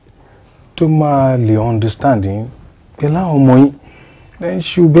learned tó máa lè understand yín pẹ̀lú àwọn ọmọ yín then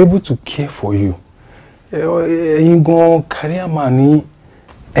she will be able to care for you. Ẹ̀yin gan career man ní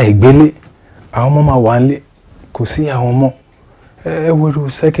ẹ̀gbélé àwọn ọmọ máa wà nílé kò sí àwọn ọmọ ẹ wẹ́rù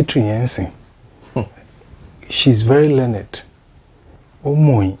secretary yẹn sìn she is very learned ó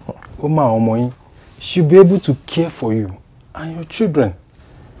mọ̀ yín ó mọ àwọn ọmọ yín she will be able to care for you and your children.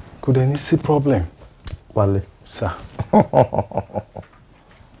 Could any see problem? Wale. Sir.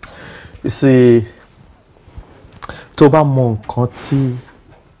 You see, tó bá mọ nǹkan tí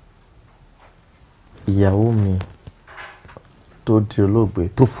ìyàwó mi tó di olóògbé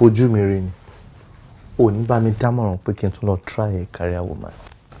tó fojú mi rí ni ò ní bá mi dámọ̀ràn pé kí n tún lọ try a career woman.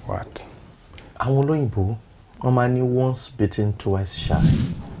 What? Àwọn olóyìnbó wọ́n máa ní once bitten twice shy.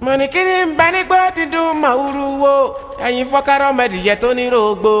 Mo ní kí ni bá ní gbọ́ ti dùn màúrú wo ẹ̀yin fọ́kárọ́ mẹ́dìyẹ tó ní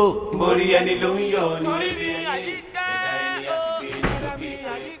rògbò. Borí ẹni ló ń yọ ní lórí ayé ẹ̀dá ẹni àṣìpé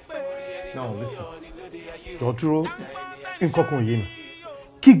lókè. Now listen, jọ̀ọ́ dúró nǹkan kan yé mi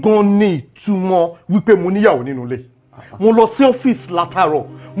kí gan ni ìtumọ̀ wípé mo níyàwó nínú ilé mo lọ sí ọ́fíìsì látàárọ̀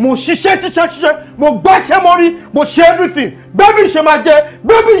mo ṣiṣẹ́ mo gbáṣẹ́ mọ́rí mo ṣe everything bébí ṣe máa jẹ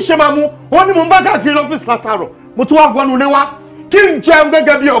bébí ṣe máa mu ó ní mo ń bá káàkiri lọ́fíìsì látàárọ̀ mo tún wá gbọ́nu ilé wá kí n jẹun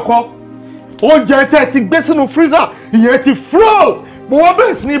gẹ́gẹ́ bí ọkọ oúnjẹ tẹ́ ti gbé sínú freezer ìyẹn ti froze mo wọ́n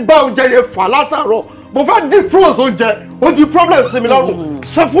bẹ̀rẹ̀ sí ní bá oúnjẹ yẹn fà látàárọ̀ mo fẹ́ defroze oúnjẹ ó di problem sí mi lọ́rùn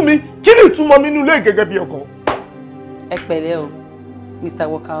sọ fún mi kí ni ìtumọ̀ mi nínú ilé gẹ́gẹ́ bí ọkọ. ẹ pẹ̀lẹ́ o Mr.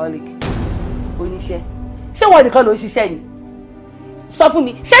 Workaholic oníṣẹ́ ṣé wọ́n nìkan ló ń ṣiṣẹ́ ni sọ fún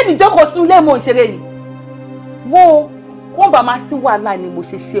mi ṣé ìjókòó sínú ilé mò ń ṣeré ni wo kó bá máa sí wàhálà ni mo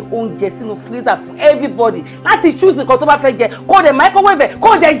ṣe oúnjẹ sínú freezer fún everybody láti choose nǹkan tó bá fẹ́ jẹ kó dẹ̀ microwave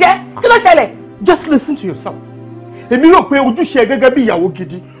kó dẹ̀ jẹ kí ló ṣẹlẹ̀. Just listen to yourself. Èmi rò pé ojúṣe gẹ́gẹ́ bí ìyàwó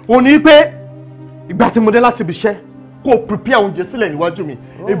gidi ó ní pé ìgbà tí mo dé láti ibi iṣẹ́ kó prepare oúnjẹ sílẹ̀ níwájú mi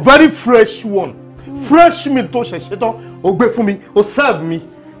a very fresh one fresh meal tó ṣẹ̀ṣẹ̀ tán ó gbé fún mi ó serve mi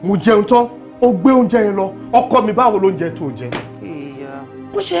mo jẹun tán ó gbé oúnjẹ yẹn lọ ọkọ mi báwo lóúnjẹ tó jẹ.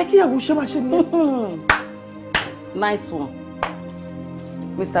 bó ṣe yẹ kí ìyàwó ṣe máa ṣe nìyẹn. Nice one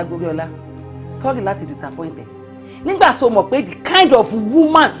Mr. Goriola sorry láti disappoint ẹ nígbà tó mọ̀ pé the kind of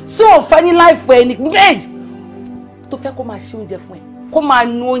woman tí ò fẹ́ ní life ẹ ní méjì tó fẹ́ kó máa ṣe oúnjẹ fún ẹ kó máa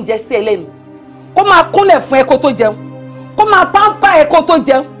nu oúnjẹ sí ẹ lẹ́nu kó máa kúnlẹ̀ fún ẹ kó tó jẹun kó máa pampa ẹ kó tó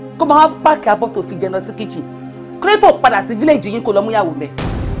jẹun kó máa pààkì abọ́ tó fi jẹun lọ sí kitchen kó lè tó padà sí village yín kó lọ mú ìyàwó mẹ́.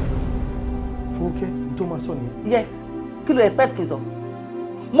 Fúnkẹ́ tó máa sọ nìyẹn. Yes kí ló expect kí n sọ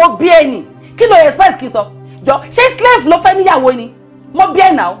mo bí ẹni kí ló expect kí n sọ jọ ṣé slave ló fẹ́ níyàwó ni mo bí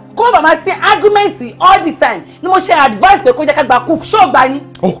ẹ̀ náà kó má bàa máa ṣe arguments all the time ni mo ṣe advice pé kó jẹ́ ká gba cook ṣó gba ni.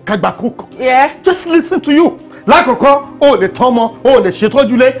 Oh ká gba cook. Yeah. Just listen to you. Lákọ̀ọ́kọ́ o lè tọ́ ọmọ o lè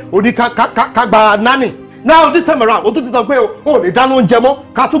ṣètọ́jú lé o ní ká gba nanny. Now this time around o tún ti sọ pé o lè dáná oúnjẹ mọ́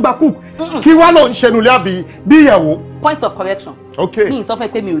ká tún gba cook. Kí wá lọ ń ṣẹnu lé àbí bí ìyàwó. Point of correction. Okay. Mi sọ fẹ́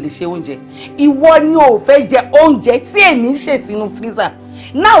pé mi ò lè ṣe oúnjẹ ìwọ ni o fẹ́ jẹ oúnjẹ tí èmi ń ṣe sínú freezer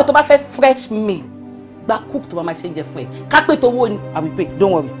now tó bá fẹ́ fresh meal gba cook tó bá máa ṣe oúnjẹ fún ẹ ká pé tó wó ni I will pay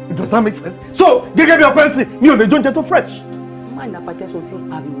don't worry. Does that make sense? So gẹ́gẹ́ bí ọkọ ẹ̀sìn mi ò lè jẹ oúnjẹ tó fresh. má ní apatẹ́sọ tí ń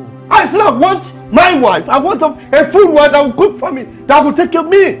pariwo. I still want my wife. I want a full wife that will cook for me, that will take care of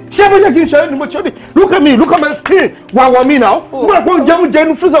me. Ṣé mo yẹ kí n ṣe ẹni mo ṣe ni? Look at me, look at my skin. Wà wọ̀ mi now. Mo rẹ̀ pé oúnjẹ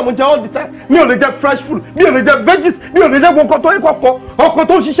inú freezer mo jẹ all the time. Mi ò lè jẹ fresh food, mi ò lè jẹ veggies, mi ò lè jẹ nǹkan tó yẹ kọ́kọ́. Ọkọ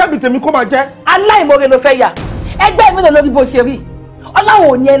tó ń ṣiṣẹ́ mi tèmi kó máa jẹ. Aláìmoore ló fẹ́ yà. Ẹgbẹ́ mi lè lórí bó ṣe rí. Ọlọ́run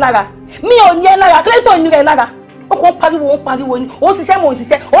ò ní ẹ lára. Mi ò ní ẹ lára. Kílẹ̀ tó ní rẹ̀ lára. Ó kàn pariwo ni. Ó ń ṣiṣẹ́ mo ń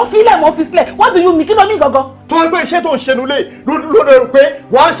ṣiṣẹ́. Ó fi ilẹ̀ mo ń fi sílẹ̀. What do you mean? Kí ló ní gangan? Tó ń gbé iṣẹ́ tó ń ṣe nulẹ̀ ló lè rò pé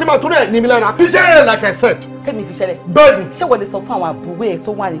wàá ṣe máa tó rẹ̀ ní mi lára. Iṣẹ́ rẹ̀ like I said. Kẹ́mi fi ṣẹlẹ̀. Bẹ́ẹ̀ni. Ṣé wọ́n lè sọ fún àwọn àbúrò ẹ̀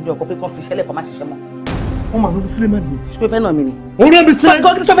tó wà nínú ọkọ̀ pé kán fi ṣẹlẹ̀ kó má ṣiṣẹ́ mọ́? Wọ́n máa lóbi sílé mẹ́rin. Ṣé o fẹ́ nà mí ni? Òun náà bí sílé.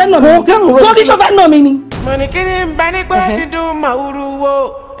 Gọ́gí ṣo fẹ́ nà mí ni? Gọ́gí ṣo fẹ́ nà mí ni? Mo ní kí ni bá ní gbọ́ dídùn màúrú wo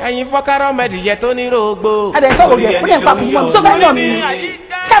ẹ̀yin fọ́kárọ́ mẹ́dìyẹ tó ní rògbò. Adé sọ̀rọ̀ yẹn fún yẹn papọ̀ mọ́ ṣo fẹ́ nà mí ni?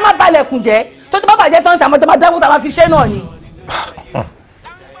 Ṣé a máa balẹ̀ kùn jẹ́? Tó tó bá bàjẹ́ tán sàmọ́ tó bá dáwọ́ tá a máa fi ṣẹ́ náà ni.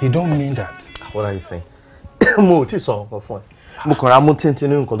 You don't mean that. What are you saying? mo ti sọ nǹkan fún ẹ. Mo kàn ra mú tíntín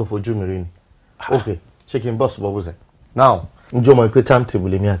nínú nǹkan tó fojú mi rí ni. Okay, ṣé kí n bọ́ sọ bubbles ẹ̀. Now, ǹjọ́ mọ̀ pé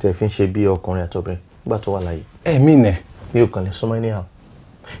timetable èmi àti ẹ̀ fi ń ṣe bí ọkùnrin àtọbìnrin nígbà tó wà láyé. Ẹ̀mí nẹ̀. Mi ò kàn lè súnmọ́ anyhow.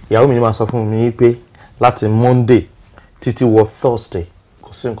 Ìyàwó mi ni máa sọ fún mi pé láti Monday títí wọ Thursday kò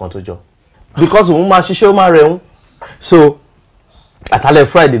sí nǹkan tó jọ. Because òun máa ṣiṣẹ́ ó máa rẹ̀ òun. So àtàlẹ́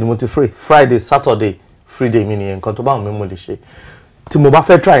Friday ni mo ti free. Friday, Saturday, free day mi nìyẹn nǹkan tó bá wù mí mo lè ṣe. Tí mo bá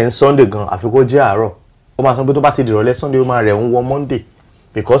fẹ́ try ní Sunday gan àfi kó jẹ́ àárọ̀. Ó máa sọ pé tó bá ti dìrọ̀lẹ́ Sunday ó máa rẹ̀ òun wọ Monday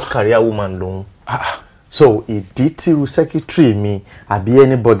because career woman lòun. So ìdí tíru secretary mi àbí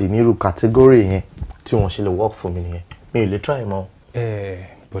anybody nírú category yẹn tí wọ́n ṣe lè work for mi nìyẹn. Mi ò lè try mọ́.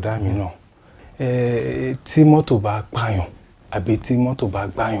 Bọ̀dá mi náà tí mọ́tò bá pààyàn àbí tí mọ́tò bá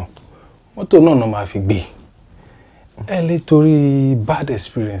gbààyàn mọ́tò náà máa fi gbé ẹ lè torí bad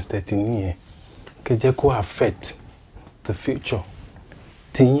experience tẹ̀tí nìyẹn kẹ́ jẹ́ kó affect the future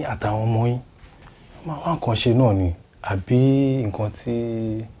tiyín àtàwọn ọmọ yín máa wá nǹkan ṣe náà ni àbí nǹkan tí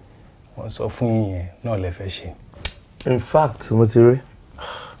wọ́n sọ fún yín yẹn náà lè fẹ́ ṣe. In fact mo ti rí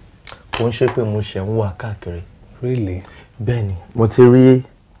kò ń ṣe pé mo ṣe ń wà káàkiri. Really? Bẹ́ẹ̀ni mo ti rí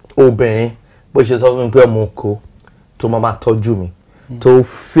obìnrin bó ṣe sọ fún mi pé ọmọ oko tó máa tọ́jú mi tó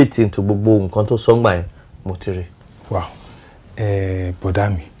fit into gbogbo nǹkan tó sọ́ngbà yẹn mo ti rí. Wow. Bọ̀dá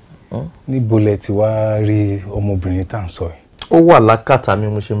mi níbo lẹ ti wá rí ọmọbìnrin tá à ń sọ yìí. Ó wà lákàtà mi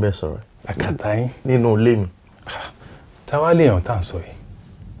mo ṣe ń bẹ sọ̀rọ̀. Lákàtà yín? Nínú ilé mi. Táwa lè hàn tá à ń sọ yìí.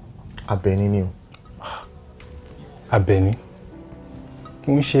 Àbẹ̀ní ni o. Àbẹ̀ní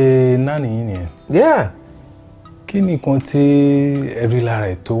kì í ṣe náà nìyí nìyẹn. Yeah. Kí ni nǹkan tí ẹ rí lára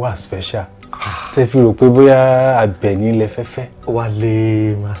ẹ̀ tó wà special tẹ́ fi rò pé bóyá Àbẹ̀ní lẹ fẹ́fẹ́.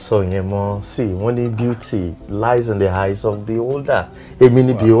 Wálé máa sọ yẹn mọ́ sí wọ́n ní beauty lies in the eyes of the beholder. Èmi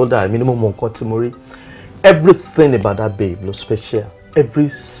ni beholder èmi ni mo mọ nǹkan tí mo rí. Everything about that babe ló special. Every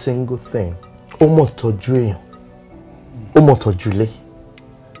single thing. Ó mọ̀ tọ́jú èèyàn. Ó mọ̀ tọ́jú ilé.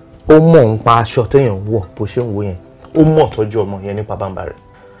 Ó mọ̀ ń pa aṣọ téèyàn wọ̀ bó ṣe ń wo yẹn. Ó mọ̀ tọ́jú ọmọ yẹn nípa bàbá rẹ̀.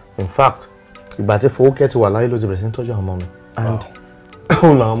 In fact ìgbà tí Fowókẹ́ ti wà láyé ló ti bẹ̀rẹ̀ sí ní tọ́jú àwọn ọmọ mi and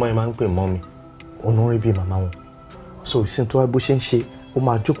òun làwọn ọmọ yẹn máa ń pè mọ́ mi òun rí bí màmá wọn so ìsìn tó wá bó ṣe ń ṣe ó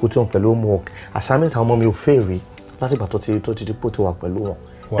máa jókòó tí wọn pẹ̀lú homework assignment àwọn ọmọ mi ò fẹ́ rí láti ìgbà tó ti di pò tó wà pẹ̀lú wọn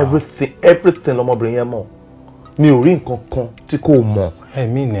everything lọmọbìnrin yẹn mọ̀ mi ò rí nǹkan kan tí kò mọ̀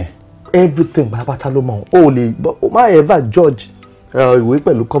everything pátá ló mọ̀ ó lè má ever judge ìwé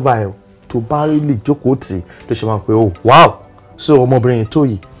pẹ̀lú cover ẹ̀ tó bá rí lè jókòó tì ló ṣe máa pè ó wow so ọmọbìnrin yẹn tó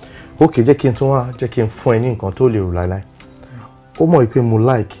yìí okay jẹ́ kí n tún wá jẹ́ kí n fún ẹ ní nǹkan tó lè rò láíláí ó mọ̀ pé mo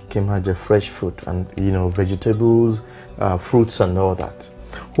like kí n máa jẹ fresh food and vegetables fruits and all that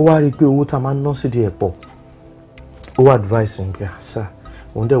ó wá rí i pé owó tá a máa ń ná sídìí ẹ̀ pọ̀ ó wá advice mi pé àṣà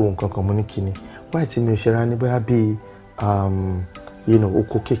òun dẹ̀ wo nǹkan kan mo ní kíni wáyé tí mi ò ṣe ra ní bóyá bíi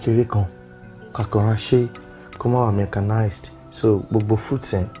oko kékeré kan kàkànrà ṣe kó má wà mechanized so gbogbo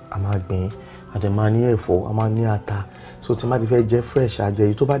fruits ẹ̀ a máa gbìn àdè máa ní ẹ̀fọ́ a máa ní ata so tí má ti fẹ́ jẹ fresh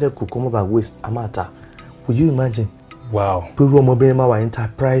àjẹyí tó bá dẹ̀ kù kó má bàa waste a máa ta will you imagine. Wow. Pẹ̀lú ọmọbìnrin máa wà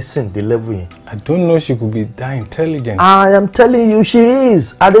enterprising the level yẹn. I don't know she could be that intelligent. I am telling you she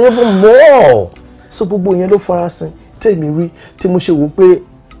is and even more. So gbogbo yẹn ló farasin tèmi rí tí mo ṣe wò pé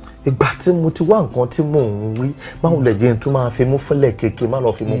ìgbà tí mo ti wá nǹkan tí mò ń rí báwo lè jẹ́ tó máa fi mú fúnlẹ̀ kéèké má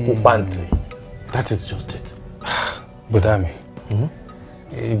lọ fi mú kó pàǹtì. That is just it. Bọ̀dá mi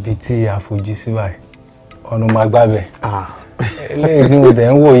ibi tí a fojú sí báyìí ọ̀nà máa gbábẹ́ lẹ́yìn tí mo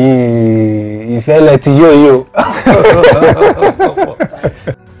dẹ̀ ń wò yìí ìfẹ́ lẹ ti yóò yóò.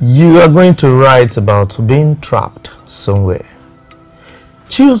 You are going to write about being trapped somewhere.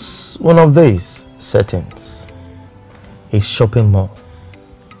 Choose one of these settings. A shopping mall,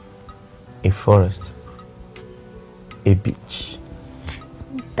 a forest, a beach.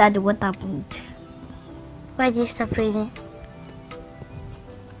 Daddy, what happened? Why did you stop reading?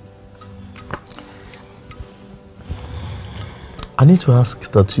 I need to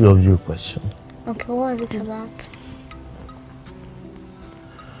ask the two of you a question. Okay, what is it about?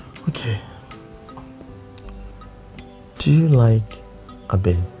 Okay. Do you like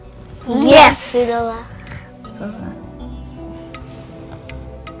ABENI? Yes, Lola.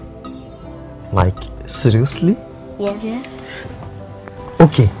 Like, seriously? Yes.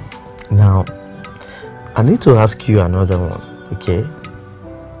 Okay. Now, I need to ask you another one, okay?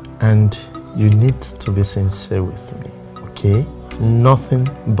 And you need to be sincere with me, okay? Nothing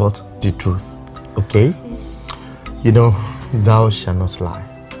but the truth, okay? You know, thou shalt not lie.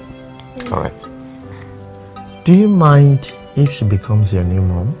 Alright. Do you mind if she becomes your new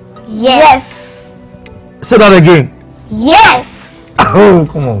mom? Yes. Say that again. Yes. Oh,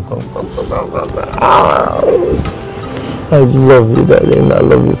 come on. I love you, darling. I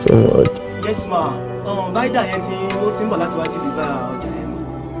love you so much. Yes, ma. Báyìí yẹn ó ti ń bọ̀ láti wá deliver ọjà yẹn ma.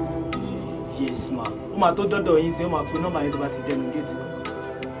 Yes ma. Ó máa tó dọ́dọ̀ yín sí, ó máa pe nọ́mbà yẹn tó bá ti dẹnu géètì kankan.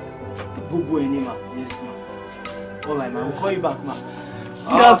 Gbogbo ẹ̀ ni ma. Yes ma. All right ma, we'll call you back ma.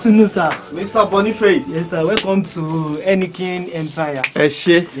 Good afternoon, sir. Mr. Boniface. Yes, sir. Welcome to Enikin Empire. Yes,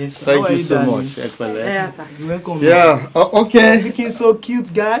 thank you so much. Yes, sir. You're welcome. Yeah, okay. Looking so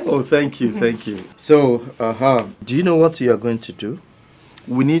cute, guy. Oh, thank you. So, do you know what you are going to do?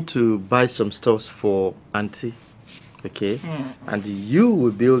 We need to buy some stuff for Auntie, okay? And you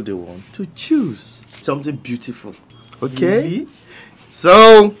will be the one to choose something beautiful, okay? Really?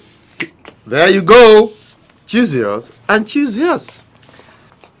 So, there you go. Choose yours and choose yours.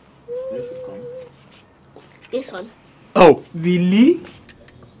 This one. Oh, really?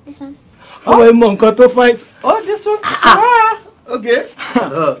 This one. Oh, my mom got to fight. Oh, this one. Okay.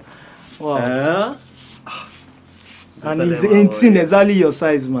 Wow. And it's 18 exactly your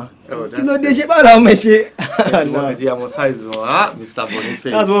size, ma. Oh, that's you know, they great. shape how much. No, size, Mr.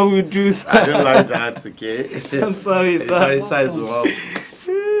 Boniface. That's what we do, sir. I don't like that, okay? I'm sorry, sir. Sorry, size,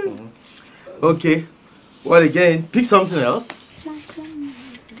 Okay. Well, again, pick something else.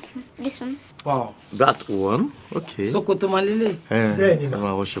 This one. Wow. That one, okay. Sokoto malele.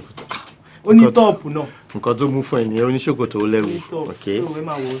 Ma wo ṣòkòtò. Ó ní top náà. Nǹkan tó mú fún ẹ nìyẹn, ó ní ṣòkòtò ó lẹ́wù. Okay.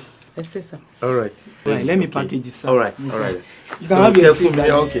 All right. Let me package this. All right. You can So, have your seat.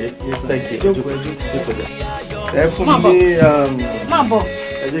 Okay. Yes, sir. Thank you. Jókòó. Ẹ fún mi ní Má bọ̀.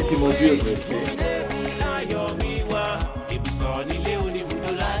 ẹ jẹ́ kí n mọ bí ògbẹ́ sí.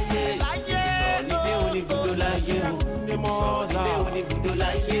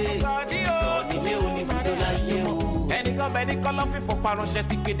 Ẹni kọ́lọ́ fífọ́ paránṣẹ́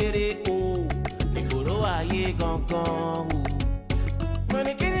sí kedere o nígboro ayé gangan o. Mo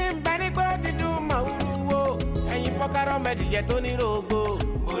ní kí ni bá ní gbọ́ dídùn màwúrú wo ẹ̀yin fọ́kárọ́ mẹ́dìyẹ tó ní rògbò.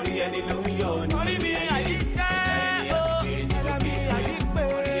 Orí ẹni ló ń yọ ní lóde ayé. Ẹ̀dá mi àyípé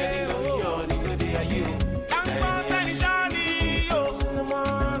orí ẹni ló ń yọ ní lóde ayé o. Táǹpọ̀ tẹ́ni sọ́ọ́ni yóò súnmọ́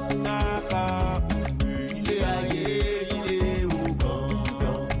sínáka. Ilé ayé ilé ewu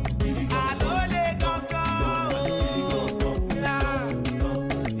gangan. Àlọ́ lè gangan.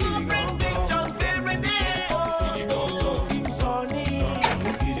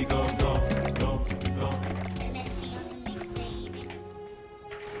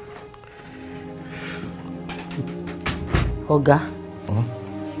 Ọ̀gá.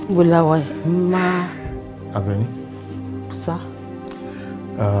 Bó la wà máa. Abẹ́ni. Sá.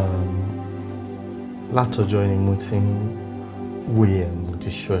 Látọjọ́ ni mo ti ń wòye ẹ̀, mo ti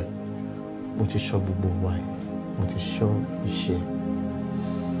ṣọ́ ẹ̀, mo ti ṣọ́ gbogbo wa ẹ̀, mo ti ṣọ́ iṣẹ́ ẹ̀.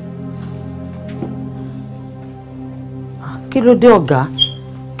 Kí ló dé ọ̀gá?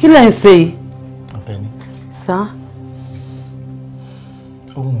 Kí lẹ̀ ń ṣe yìí? Abẹ́ni. Sá.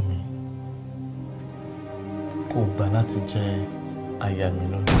 Ó wù mí kó gbà láti jẹ́ aya mi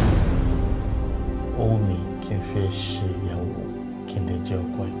lọ́dún. Ó wù mí kí n fẹ́ ṣe ìyàwó kí n lè jẹ́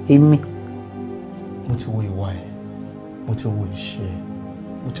ọkọ ẹ̀. Èmi. Mo ti wo ìwà ẹ̀, mo ti wo ìṣe ẹ̀,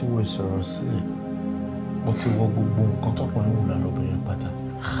 mo ti wo ìsọ̀rọ̀ sí ẹ̀, mo ti wo gbogbo nǹkan tọkùnrin wù lára obìnrin pátá.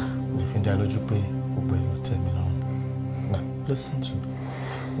 Mi fi dá lójú pé gbogbo ẹ̀ ló tẹ́ mi lọ́rùn. Now listen to me.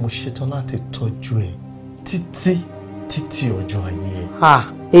 Mo ṣetán láti tọ́jú ẹ̀ títí ọjọ́ ayé ẹ̀.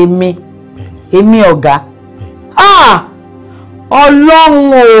 Èmi. Èmi ọ̀gá.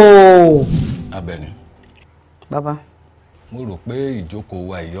 Ọlọ́run o. Abẹ́ni. Bàbá. Mo rò pé ìjókòó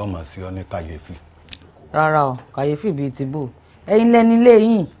wa yìí ọmọ sí ọ ní kàyéfì. Rárá o, kàyéfì bíi ti bò. Ẹ̀yin lẹni ilé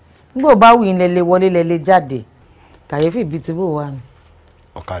yín. Nígbà bá wù yín lẹ́lẹ́ wọlé lẹ́lẹ́ jáde. Kàyéfì bíi ti bò wà ní.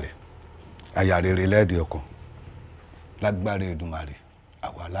 Ọ̀kàrẹ̀, aya rere lẹ́ẹ̀dẹ̀ ọkọ. Lágbára Èdùmàrè,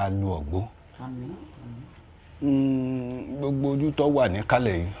 àwa la lu ọ̀gbó. Àmín. Gbogbo ojú tó wà ní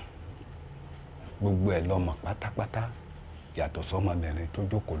kálẹ̀ yìí. Gbogbo ẹ̀ lọ́mọ pátápátá yàtọ̀ sọ́mọbìnrin tó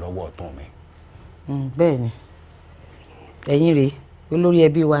jókòó lọ́wọ́ ọ̀tún mi. Bẹ́ẹ̀ ni. Ẹ̀yin rèé, olórí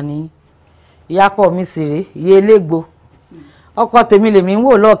ẹbí wa ni. Ìyákọ̀ mi sì rèé, iye elégbò. Ọkọ tèmi lèmi ń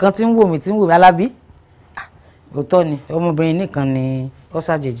wò lọ́ọ̀kan tí ń wò mí Alábí. Òótọ́ ni, ọmọbìnrin nìkan ni ó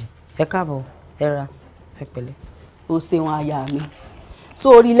ṣàjèjì. Ẹ káàbọ̀, ẹ ra, ẹ pẹ̀lẹ́. O ṣeun aya mi.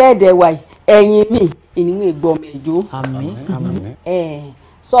 Sórí lẹ́ẹ̀dẹ̀ wa ẹ̀yìn mi, ìníwọ̀n ìgbọ̀mọ̀ ẹ̀jọ́. Àmín, àmín.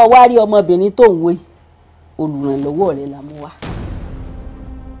 Sọ wá rí ọmọbìnrin tó ń wé olùrànlọ́wọ́ rẹ̀ la mú wá.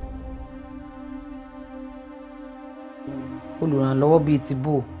 Olùrànlọ́wọ́ bíi ti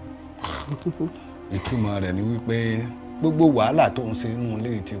bò. Ìtumọ̀ rẹ̀ ni wípé gbogbo wàhálà tó ń ṣe inú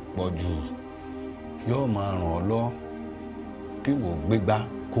ilé ti pọ̀ jù. Yóò máa ràn ọ́ lọ kí wò gbégbá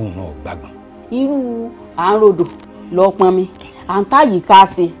kóun náà gbàgbọ́n. Irú à ń rodò lọ pọn mi, à ń táyì ká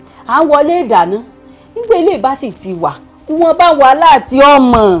ṣe, à ń wọlé ìdáná. Nígbà ilé bá sì ti wà, wọn bá wà láti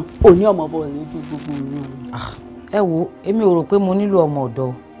ọmọ òní ọmọ bọ̀ lójú gbogbo ẹ wo èmi ò rò pé mo nílò ọmọ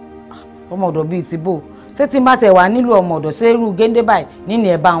ọ̀dọ̀ bíi ti bò ṣé tí n bá tẹ̀ wá nílò ọmọ ọ̀dọ̀ ṣé irú géńdé báyìí nínú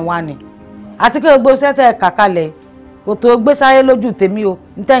ẹ̀ bá ń wá ni àti pé gbogbo iṣẹ́ tẹ̀ kàkalẹ̀ kò tó gbé sáyé lójú tèmi o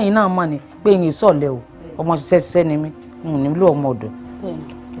nítẹ̀yìn náà mọ̀ ni pé ìyìn sọ̀lẹ̀ o ọmọ ṣiṣẹ́ ni mí n nílò ọmọ ọ̀dọ̀.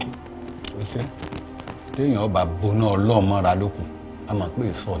 ṣe téèyàn bá boná ọlọ́mọra lókun a máa pè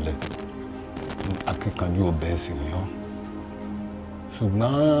sọ̀lẹ̀ akíkanjú ọbẹ̀ sì ni ọ́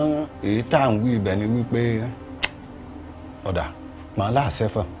ṣùgbọ́n èyí tá à ń wí ibẹ̀ ni wípé ọ̀dà pọ́n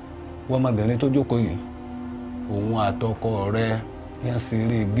láàṣẹ́fà wọ́n ọmọbìnrin tó jókòó yìí òun àtọkọ rẹ̀ yẹn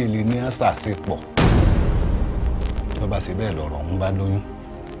ṣeré gèlè ní àṣàṣepọ̀ tó bá ṣe bẹ́ẹ̀ lọ̀rọ̀ ń bá lóyún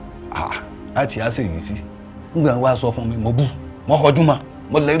láti àṣẹ yìí sí nígbà wá sọ fún mi mo bú mo họjú ma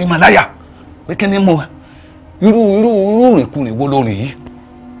mo lè rí ma láyà pé kí ni mo irú ìrìnkúrìn wo lórin yìí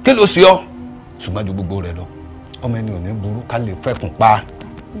kí ló ṣe ọ́ ṣùgbọ́n ju gbogbo rẹ̀ lọ ọmọ ẹni ò ní burú ká lè fẹ́kùn pa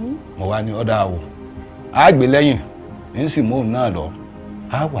mo wá ní ọ̀dà o á gbé lẹ́yìn ní sì mò ń náà lọ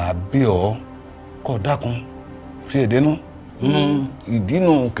á wà á bí ọ kọ́ dákun sí èdénú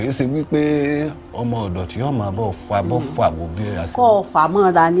ìdínú kìí ṣe wípé ọmọ ọ̀dọ̀ tí ọmọ bọ́ fà wò bí ẹ ṣe. kọ́ ọ̀fà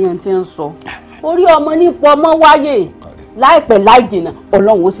mọ́ra ni ẹni tí ń sọ orí ọmọ nípò ọmọ wáyé láìpẹ́ láì jìnnà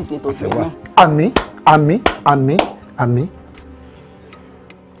ọlọ́run ó sì ṣètò sí náà. àmín àmín àmín àmín.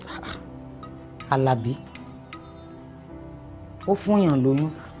 Alábí ó fún yàn lóyún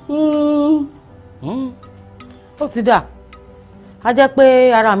ó ti dà á jẹ́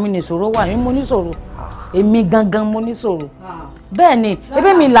pé ara mi nìṣòro wà mo níṣòro èmi gangan mo níṣòro bẹ́ẹ̀ ni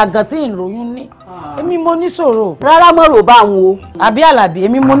ebí mi làgàn tí ń lóyún ní èmi mo níṣòro. rárá mo rò bá àwọn o. àbí Alábí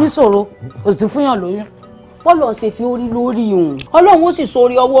èmi mo níṣòro ó sì ti fún yàn lóyún. bọ́ọ̀lù ọ̀sẹ̀ fi orí lórí òun ọlọ́run ó sì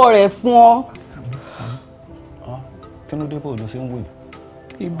sórí ọwọ́ rẹ̀ fún ọ. kí ló dé bó ló ṣe ń wò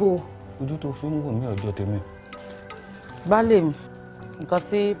yìí. ibo ojú tó fi ń wò mí ọjọ́ tèmi. baálé mi nǹkan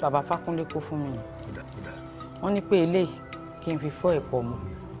tí bàbá Fákúnlé kó fún mi ni wọ́n ní pé eléyìí kí n fi fọ́ ẹ̀pọ̀ mu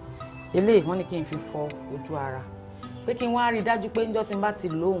eléyìí wọ́n ní kí n fi fọ ojú ara pé kí n wá rí i dájú pé níjọ́ tí n bá ti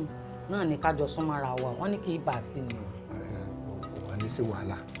lóhùn náà ní kájọ súnmọ́ra wa wọ́n ní kí ibà àti nì. wà ní sí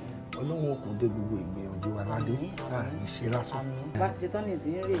wàhálà ọlọ́run kò dé gbogbo ìgbìyànjú aládé láàrin ṣe lásán. bá ti ṣe tán ní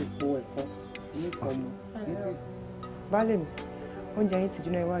ìsìn rè èpo ẹ̀kọ́ ní ìkọlù nísìn. baálé mi oúnjẹ yín ti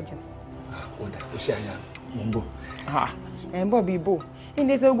jóná iwájú. ọ̀dà ó ṣe àyà mò ń bọ̀. ẹ̀ ń bọ̀ bíi bò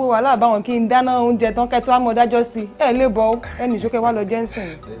ilé ṣe gbogbo wàhálà báwọn kí n dáná oúnjẹ tán kẹtù àmọ́ dájọ́ sí ẹ lè bọ ẹnì ìṣókè wá lọ jẹ́nsìn.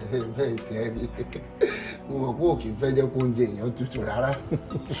 bẹ́ẹ̀ tí ẹ rí mo mọ̀ pé òkè fẹ́ jẹ́ kó oúnjẹ èèyàn tutù rárá.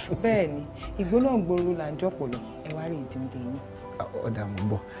 bẹ́ẹ̀ ni ìgbóná gbòòrò là ń jọ̀pọ̀ lọ ẹ wá rí ìdí oúnjẹ yín. ọ̀dà mo ń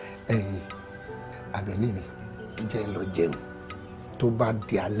bọ̀ Àbẹ̀ní mi jẹ́ lọ jẹun tó bá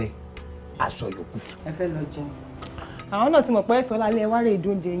di alẹ́ aṣọ yòókù. ẹ fẹ́ lọ jẹun. àwọn náà ti mọ̀ pé ẹ̀sọ́ lálẹ́ ẹ wá rí ìdí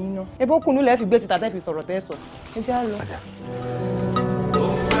oúnjẹ yín náà ebó kùnú lẹ́ẹ̀ fi gbé títà tẹ́ fi sọ̀rọ̀ tẹ́ sọ ẹ jẹ́ á lọ.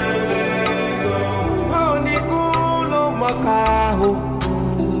 mọ́ká o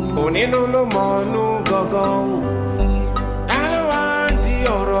onínú ló mọ̀ ọ́nú gangan o ẹni wá ń di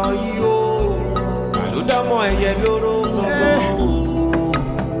ọ̀rọ̀ yìí o àlùdámọ̀ ẹ̀yẹ lóró gangan o.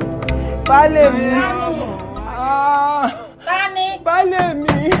 baálé mi tani baálé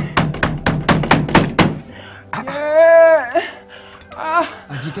mi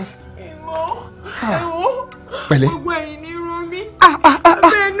Àjíkẹ́ ìmọ̀ ẹ̀wọ̀ pẹ̀lẹ́ gbogbo ẹ̀yìn ní irun mi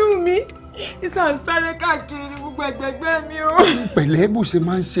abẹ́nú mi ìsàn sáré káàkiri ní gbogbo ẹgbẹgbẹ mi o. pẹ̀lẹ́ bó ṣe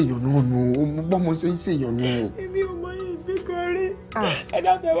máa ń ṣèyàn náà nù ó bọ́mọ ṣe ń ṣèyàn nù. èmi ò mọ yìí bí kan rí ẹ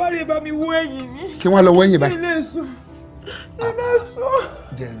dábẹ́ wá rí bá mi wọ ẹ̀yìn mi. kí wọ́n lọ wọ ẹ̀yìn báyìí. ilé sùn ilé sùn.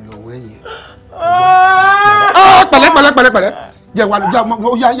 jẹ́ ń lọ wọ ẹ̀yìn. pẹ̀lẹ́ jẹ́ wà lójú àwọn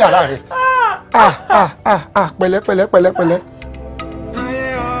ó yá yàrá rẹ̀. pẹ̀lẹ́.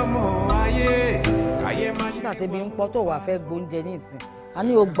 nígbà tẹ́bi ń pọ́ tó wà fẹ́ gbóúnjẹ ní ìsìn a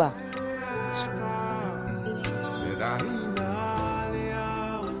ní o gbà.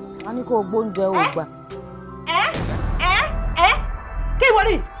 a ní kó o gbóúnjẹ o gbà. kí wọ́n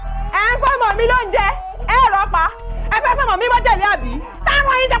rí ẹ ń fọ́ mọ̀ mi lóúnjẹ ẹ rọ́pa ẹ fẹ́ fọ́ mọ̀ mi mọ́jẹ̀lẹ́ àbí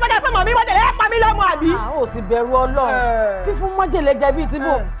táwọn yín jẹ́pẹ́jẹ́ fọ́ mọ̀ mi mọ́jẹ̀lẹ́ ẹ pa mí lọ́mọ àbí. ó sì bẹ̀rù Ọlọ́run fífún mọ́jẹ̀lẹ́ jẹ bíi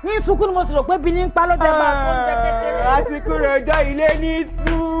tìbò ní sunkún ni mo sì rò pé bí ní ń pa lọ́jọ́ bá tó ń jẹ kékeré. àsìkò rọjò ilé ní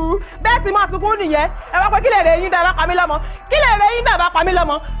tú bẹ́ẹ̀ tí máa sunkún nìyẹn ẹ wá pé kí lè rè yín dá bá pa mí lọ́mọ kí lè rè yín dá bá pa mí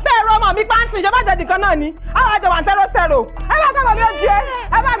lọ́mọ bẹ́ẹ̀ rọ ọmọ mi pàǹtì ìjọba jẹ̀dì kan náà ni àwọn àjọ wà ń tẹ́rọ tẹ́rọ ẹ bá gbọ́ mọ̀ bí ó jẹ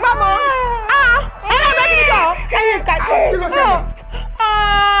ẹ bá gbọ́ mọ̀ ẹ bá gbọ́ kí jọ ẹyin ìka kí ló ṣẹlẹ̀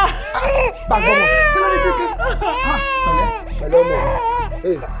gbàgbọ́ mọ̀ kí ló ní kékeré. pẹ̀lẹ́ ọmọ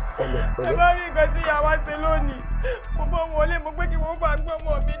ẹ bá rí nǹkan tí ìyá wa ṣe lónìí mo bọ́ wọlé mo pé kí wọ́n bá gbọ́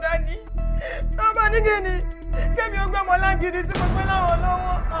ọmọ mi dání náà bá ní kí ni kémi ó gbọ́ ọmọ lágídí tí mo gbé láwọn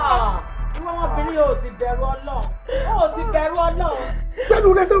lọ́wọ́. ìwọ ọmọbìnrin yóò sì bẹ̀rù Ọlọ́run ó sì bẹ̀rù Ọlọ́run. gbẹ́nu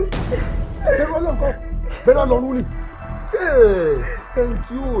lẹ́sẹ̀ bẹ̀rù Ọlọ́run kọ́ bẹ́ẹ̀ lọ́rùn ni ṣé ẹni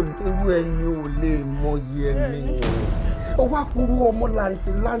tí ò lérú ẹni ò lè mọyì ẹni ó wá kúrú ọmọ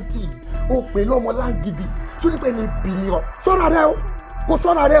làǹtìláǹtì ó pè lọ́mọ láǹgìdì sórí pé ní bìnìyàn ṣọ́ra rẹ o kò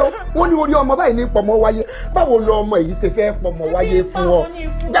ṣọ́ra rẹ o wọ́n ní orí ọmọ báyìí ní pọ̀mọ́ wáyé báwo lọ ọmọ èyí ṣe fẹ́ pọ̀mọ́ wáyé fún ọ.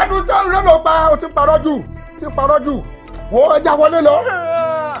 gbẹdú tó ń rẹ́nu pa ó ti parọ́ jù wo ẹja wọlé lọ.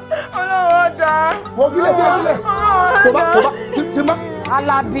 ọlọ́wọ́ dá. wo fílẹ̀ tó bá ti má.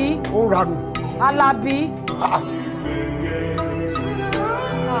 Alábí. ó ń ranù. Alábí.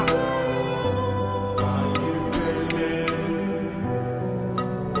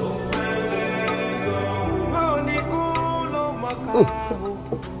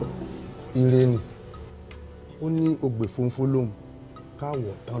 ire ni ó ní ogbè funfun lóhùn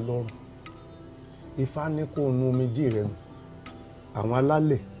káwọ̀ tán lọ́rùn ifá ní kó nu omijé rẹ nù àwọn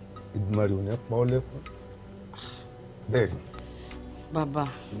alálẹ̀ ìgbìmọ̀ rẹ̀ ò ní pa ọ́ lẹ́kún bẹ́ẹ̀ ni. Bàbá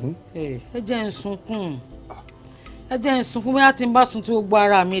ẹ jẹ́ ń sunkún bóyá tí n bá sun tí gbogbo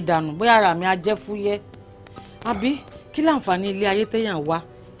ara mi dànù bóyá ara mi á jẹ́ fúyẹ́ àbí kí láǹfààní ilé ayé téèyàn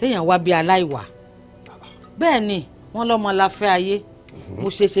wá bí aláìwà bẹ́ẹ̀ ni wọ́n lọ́mọ la fẹ́ ayé mo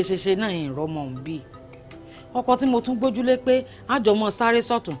ṣe náà ìrọmọ ń bí ọkọ tí mo tún gbójúlé pé àjọmọ sáré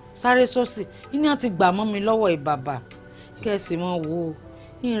sọ́tún sáré sósì iná ti gbà mọ́ mi lọ́wọ́ ìbàbà kẹ́sì mọ́ wò ó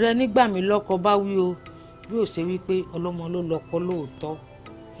ìrẹ́ nígbà mi lọ́kọ bá wí o bí ó ṣe wí pé ọlọ́mọ ló lọ́kọ lóòótọ́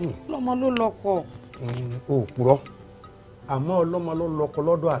ọlọ́mọ ló lọ́kọ. o purọ́ àmọ́ ọlọ́mọ ló lọ́kọ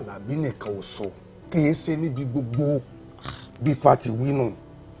lọ́dọ̀ Àlàbí nìkan ò sọ kì í ṣe níbi gbogbo bí fati wínú.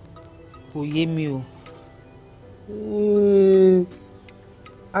 kò yé mi o.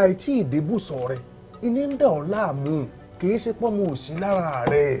 àìtí ìdébùsọ̀ rẹ iní ń dà ọ́ láàmú kì í ṣe pọ́nmọ òsì lára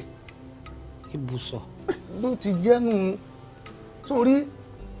rẹ̀. ibùsọ̀. ló ti jẹ́nu sórí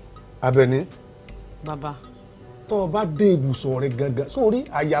Àbẹ̀ní. Bàbá. tó o bá dé ibùsọ̀ rẹ gangan sórí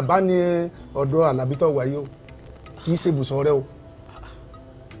àyàbá ni ọ̀dọ̀ Àlàbí tó wáyé o kì í ṣe ibùsọ̀ rẹ o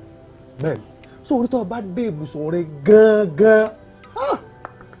bẹ́ẹ̀ sórí tó o bá dé ibùsọ̀ rẹ gangan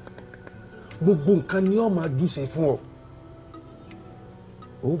gbogbo nǹkan ni ó máa júṣe fún ọ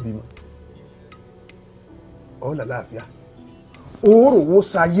ó bímọ ọ làlàáfíà òórò wo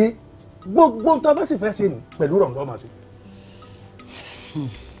sáyé gbogbo nǹkan bá sì fẹ́ ṣe nù pẹ̀lú rọ̀ǹdọ́ máa ṣe.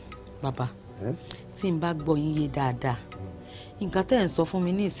 Bàbá tí n bá gbọ́ yín yé dáadáa nǹkan tẹ́ ẹ̀ ń sọ fún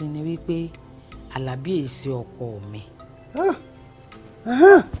mi ní ìsinmi wípé Àlàbí èsì ọkọ mi.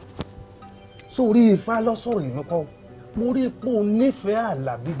 sórí Ifá lọ́sọ̀rọ̀ ìlú kọ́ mo rí ipò nífẹ̀ẹ́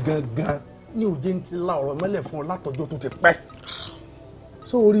Àlàbí gangan ní òye ti la ọ̀rọ̀ mẹ́lẹ̀ fún ọ látọjọ́ tó ti pẹ́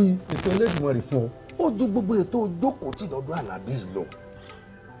sórí ètò Ẹlẹ́dùmarè fún ọ ó ju gbogbo ètò jókòó tì lọ́dọ̀ Àlàbí lọ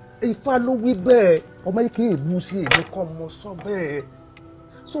Ifá ló wí bẹ́ẹ̀ ọmọ yìí kì í bú sí èmi kọ́ mọ sọ bẹ́ẹ̀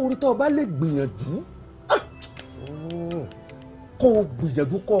sórí tó o bá lè gbìyànjú kó o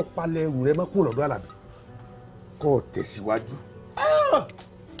gbìyànjú kó o palẹ̀ ẹrù rẹ mọ́ kúrò lọ́dọ̀ Àlàbí kó o tẹ̀síwájú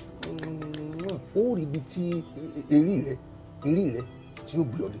ó rí ibi tí èrí rẹ tí ó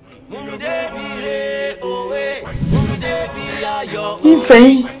gbé ọ dé. ìfẹ́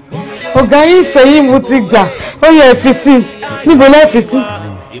yín ọ̀gá yín ìfẹ́ yín mo ti gbà ó yẹ fi sí níbo lẹ́ fi sí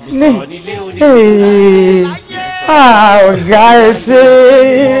ọ̀gá ẹ ṣe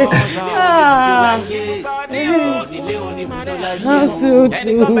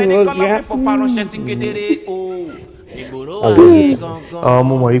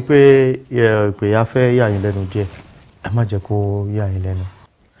mo mọ̀ wípé ìpè ya fẹ́ yà yín lẹ́nu díẹ̀ ẹ má jẹ́ kó yà yín lẹ́nu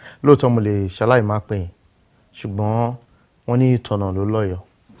lóòótọ́ mo lè ṣaláì má pè yín ṣùgbọ́n wọ́n ní ìtọ̀nà ló lọ́yọ̀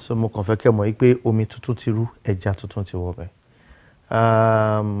so mo kàn fẹ́ kẹ́ mọ̀ wípé omi tuntun ti rú ẹja tuntun ti wọ̀ bẹ̀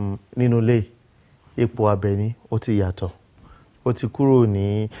nínú ilé ipò Àbẹ̀ní ó ti yàtọ̀ ó ti kúrò ní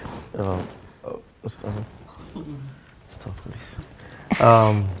stop please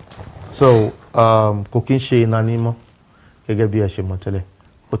kò kí ń ṣe nani mọ́ gẹ́gẹ́ bí ẹ ṣe mọ̀ tẹ́lẹ̀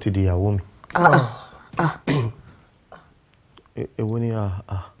ó ti di ìyàwó mi. èwo ni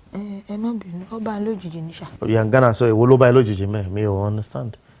ẹ má bínú ó bá lójijì ní ṣá. ìyá Ghana sọ èwo ló bá lójijì mẹ́ mi ò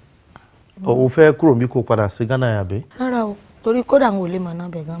understand o fẹ́ kúrò bí kò padà sí Ghana yàbí. rárá o torí kódà ń wò lè mọ̀ náà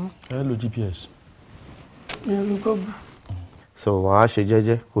bẹ̀ gan mọ́. ẹ lo GPS. ẹrù kò bù. so wàá ṣe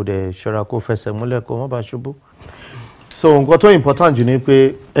jẹ́jẹ́ kò dẹ̀ ṣọ́ra kó fẹsẹ̀ múlẹ̀ kó má bàa ṣubú. so nǹkan tó important jù ni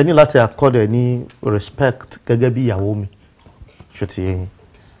pé ẹ ní láti accord ẹ ní respect gẹ́gẹ́ bí ìyàwó mi ṣe ti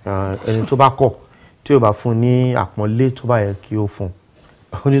ẹni tó bá kọ̀ tí ó bá fún ní àpọ́nlé tó bá yẹ kí ó fún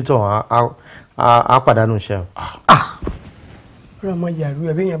onítọ̀ á pàdánù iṣẹ́. ọ̀rọ̀ ọmọ yàrá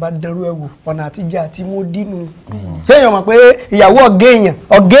ẹ̀ bí èèyàn bá dẹrú ẹ̀ wò ọ̀nà àtijọ́ àti mo dínú. ṣé èèyàn mọ̀ pé ìyàwó ọ̀gá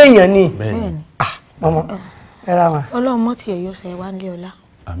èèyàn ni. mọ̀mọ́ ẹ ra wọn. ọlọ́run mọ́ tiẹ̀ yọ sẹ́ wá nílé ọlá.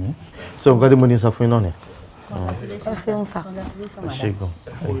 àmín. so nǹkan tí mo ní sọ fún yín náà ni ẹ ṣeun sà. ṣègùn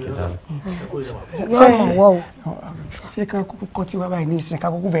thank you darling. yóò mọ̀ wọ́ o. ṣé ká kúkú kọ́ tí wọ́n báyìí ní ìsìn ká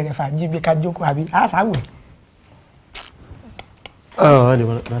kúkú bẹ̀rẹ̀ fàájì bí ká jókòó àbí àṣàwẹ̀.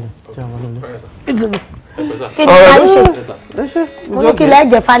 Ademola jẹ́ àwọn ọlọ́lẹ̀. kí ni báyìí ṣe mo ní kí lẹ́ẹ̀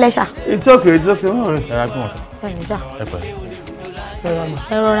jẹ falẹ́ṣà. It's okay wọ́n rẹ̀. ẹ̀rọ agbọ̀n ọ̀sán. ẹ̀rọ jà ẹ pẹ̀lẹ́.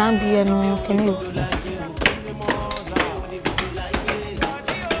 ẹ rọra ń bi ẹnu kínní o.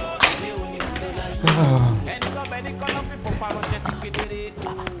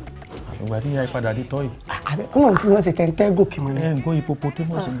 ìgbà tí ìyá ìpadà dé tọ́ yìí. àbẹ kọ́ wọn fi wọ́n ṣe tẹ́ntẹ́ gòkè mọ́ ni. ẹ ń gbọ́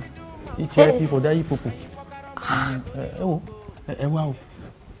hippopotamus ni ìtì for that hippopo. ẹ wo ẹ wá o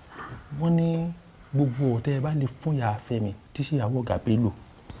wọ́n ní gbogbo ọ̀tẹ́ ẹ bá lè fún ìyá Fẹ́mi tí sí ìyàwó ọ̀gá Bello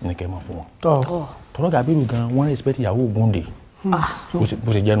ní kẹ́ ẹ máa fún wọn. tọ́lọ́ ọ̀gá Bello gan wọ́n respect ìyàwó Ògúndé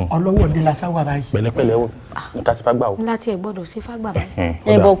bó ṣe jẹ́nu. ọlọ́wọ́ ní la sáwà báyìí. pẹ̀lẹ́pẹ̀lẹ́ o ní ká sí fágbà o. ńlá tí ẹ gbọ́dọ̀ ṣe fágbà báyìí.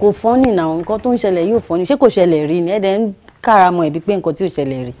 ẹ̀bọ̀ kò fọ́nì náà nǹkan tó ń ṣẹlẹ̀ yóò fọ́nì ṣé kò ṣẹlẹ̀ rí ni ẹ̀dẹ̀ ń káramọ̀ ẹ̀bí pé nǹkan tí ò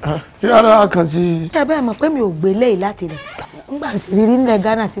ṣẹlẹ̀ rí. kí ara kan ti. tí a bá mọ̀ pé mi ò gbé léyìí láti rẹ̀ ńgbà rírí ńlẹ̀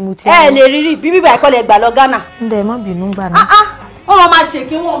Ghana tí mo ti. ẹ lè rírí bí bíbá ìkọlẹ̀ gbà lọ Ghana. ńdẹ̀ mọ́ bínú gbà náà. wọ́n máa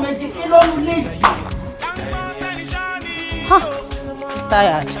ṣèké wọn méjì ké lóru léyìí.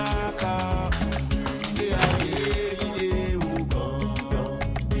 tired.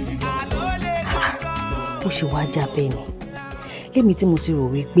 ó ṣe wá já bẹ́ẹ̀ ni lémi tí mo ti rò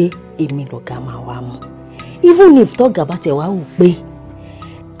wípé èmi lọ̀gá máa wá mú even if tọ́gà bá tẹ̀ wá wò pé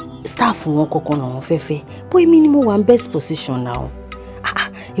staff wọn kọ̀ọ̀kan làwọn fẹ́fẹ́ bó èmi ni mo wà ní best position now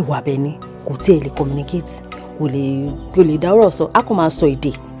ìwà ABENI kò tí ẹ lè communicate kò lè dá ọ̀rọ̀ sọ a kò máa sọ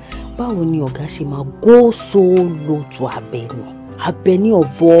èdè báwo ni ọ̀gá ṣe máa go so low to ABENI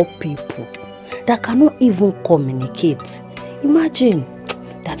of all people that cannot even communicate imagine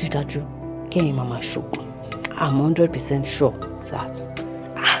dájúdájú kẹ́yìn máa ṣògùn I'm 100% sure of that.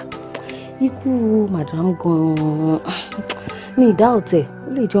 Ikú madam gan mi doubt ẹ ó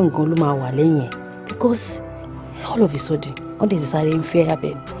lè jọ nǹkan ló máa wà lẹ́yìn ẹ̀ because all of a sudden wọ́n dẹ̀ sáré ń fẹ́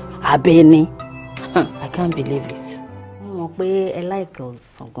ABENI I can't believe it. mo mọ̀ pé ẹ láìkẹ́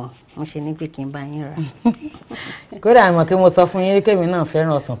ọ̀sán gan mo ṣe ní pé kí n bá yín rà. kódà àmọ́ kí mo sọ fún yín kémi náà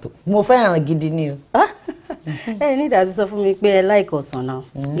fẹ́ràn ọ̀sán tó mo fẹ́ràn gidi ni o. ẹ ní ìdásí sọ fún mi pé ẹ láìkẹ́ ọ̀sán náà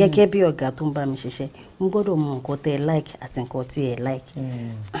gẹ́gẹ́ bí ọ̀gá tó ń bá mi ṣiṣẹ́ mo gbọ́dọ̀ mọ nǹkan tẹ́ ẹ like àti nǹkan tí ẹ like.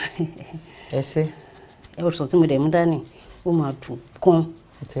 ẹ ṣe. ẹ ọ̀sán tí mo dẹ̀ mú dání ó máa dùn gan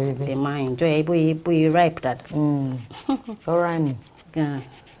dẹ̀ máa enjoy ẹ bóyá ripe dada. ọ̀rọ̀ àmì. gan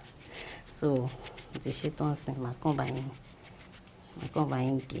so mo ti ṣe tán sìn màá kàn bá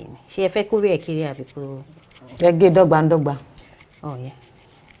yín gé ni ṣé ẹ fẹ́ kórè ẹ̀ kiri àbí kó. ẹ gé dọ́gbandọ́gba. oh yeah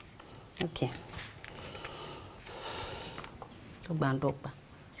okay dọ́gbandọ́gba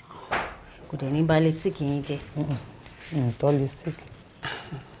kò dẹ̀ ní balẹ̀ sí kì í jẹ. ǹtọ́ lè sí.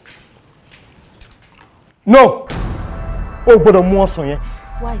 no o gbọ́dọ̀ mú ọsàn yẹn.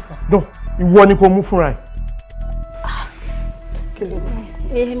 why sir. no ìwọ ni kò mú fúnra ẹ. kí ló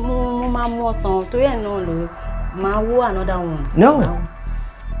dé. mo máa mú ọsàn torí ẹ̀ náà ló máa wó another one. no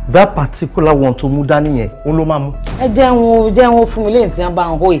that particular one tó mú dání yẹn òun ló máa mú. ẹ jẹun fún mi lẹ́yìn tí wọ́n bá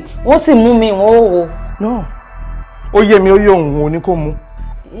ń hó yìí wọ́n sì mú mi wọ́n ó wo. no ó yé mi ó yé òun ò ní kó mú.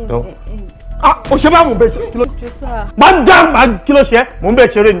 o ṣe máa mú bẹ́ẹ̀ ṣe kí ló máa dá kí ló ṣe é mò ń bẹ́ẹ̀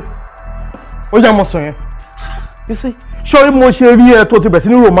ṣeré ni ó yẹ mọ̀ sàn yẹn you see sọ́rí mo ṣe rí ẹ tó ti bẹ̀ sí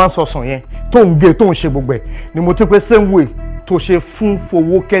ní romance ọ̀sán yẹn tó ń gé tó ń ṣe gbogbo ẹ̀ ni mo ti pé same way tó ṣe fún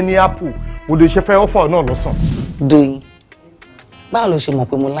Fowókẹ́ ní apple o lè ṣe fẹ́ ọ́fà náà lọ́sàn. Doyin báwo ló ṣe mọ̀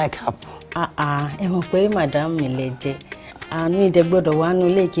pé mo like apple. ẹ mọ̀ pé madam mi lè jẹ́ àmì ìdẹ gbọ́dọ̀ wà nù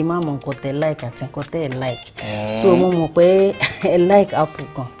ilé kí n má mọ nǹkan tẹ́ like àti nǹkan tẹ́ like so mo mọ̀ pé ẹ like apple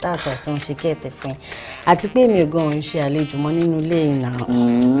kan that's why tí wọ́n ṣe kẹ́ẹ̀tẹ̀ fún yín àti pé mi ò gan òun ṣe àlejò mọ́ nínú ilé ìnà.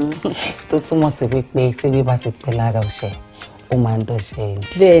 tó túmọ̀ sí wípé tí bá ti pẹ́ lára ọṣẹ ó máa ń dọ̀ṣẹ́ yìí.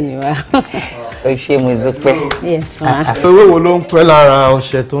 bẹ́ẹ̀ ni wá. ó ṣe mo dúpẹ́. yes ma. ewé wo ló ń pẹ́ lára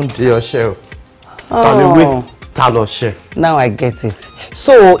ọṣẹ tó ń di ọṣẹ o ta lè wé ta lọ ṣẹ. now I get it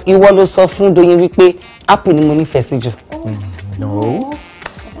so ìwọ ló sọ fún Doyin wípé apple ni mo nífẹ̀ẹ́ sí jù. no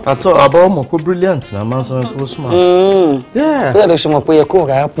àtọ àbọ̀ ọmọ kó brilliant na máa ń sọ pé ó smart. tó yẹ ló ṣe mọ̀ pé yẹ kó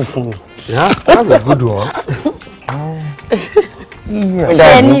ra apple fún mi. yeah that's a good one. ṣé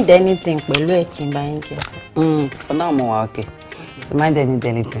ẹ need anything pẹ̀lú ẹ̀ kí n bá yín kí ẹ sọ. for now mo wà okay so mind need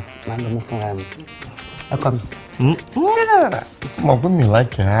anything máa lọ mú fúnra mi ẹ kọ mi. mọ̀ pé mi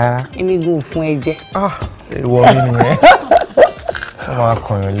láìkì rárá. èmi gùn fún ẹ jẹ. ìwọ mi nìyẹn ọmọ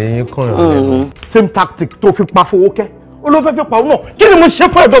akọ̀yàn lẹ́yìn kọ̀yàn lẹ́nu. same tactic tó fi pa Fowókẹ́ olófẹ́ fi pa òun náà kí ni mo ṣe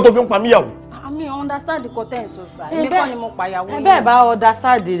fún ẹ̀dọ́ tó fi ń pa míyàwó. mi understand kò tẹ́ ẹ̀ sọ sa èmi kọ́ ni mo pàyàwó. ẹ bẹ́ẹ̀ bá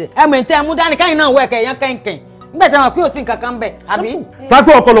understand rẹ̀ ẹ mọ̀ tẹ́ ẹ mú dání káyìn náà wọ ẹ̀kẹ́ yẹn kẹ́ńkẹ́ń nígbà tí àwọn pé ò sí nǹkan kan bẹ̀ àbí.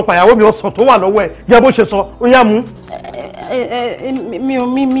 lápẹ́ ọ̀pọ̀lọpọ̀ ìyàwó mi ọ̀sán tó wà lọ́wọ́ ẹ̀ yẹ bó ṣe sọ ó yá mú.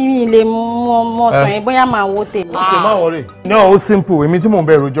 mi lè mú ọsàn yẹn bóyá máa wo tèmi. ok má wọrí. ní ó simple èmi tí mò ń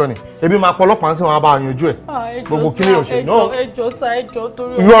bẹ rojọ́ ni ebi máa pọ̀ ọlọ́pàá sí wọn bá yanjú ẹ̀ gbogbo kílé òṣè náà. ẹjọ́ sá ẹjọ́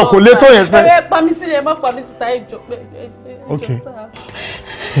torí ìlú ọkọ̀ lé tó yẹn fẹ́. ẹ pa mí sílẹ̀ ẹ má pa mí síta ẹjọ́ sá.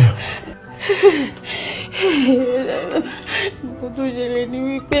 Mo tún ṣẹlẹ̀ ní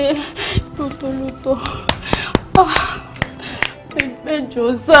wípé lótólótó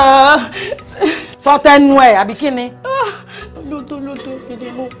ẹjọ́ sá. Sọ tẹnu ẹ àbí kí ni. Lótólótó mi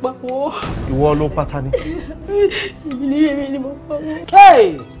ni mo pa wọ́n. Ìwọ ló pátá ni. Èmi ni mo pa wọ́n.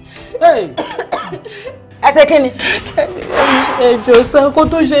 Ẹ ṣe kí ni. Ẹjọ́ sá kó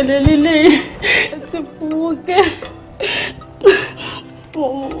tó ṣẹlẹ̀ lílé yìí ti fowó kẹ́.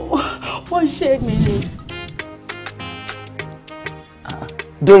 Wọ́n ṣe mí ni.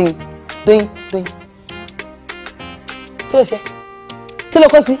 Doyin. Kí ló ṣe? Kí ló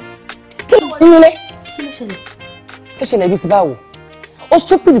kọ́ sí? Kí ló wọ nínú ilé? Kí ló ṣẹlẹ̀? Ó ṣẹlẹ̀ bí ti báwo? Ó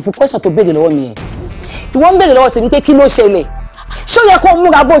stupid fún question tó béèrè lọ́wọ́ mi yẹn. Ìwọ ń béèrè lọ́wọ́ tèmi pé kí ló ṣẹlẹ̀? Ṣé ó yẹ kó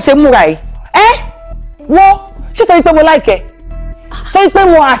múra bó ṣe múra yìí? Wọ́n ṣé torí pé mo like ẹ? Torí pé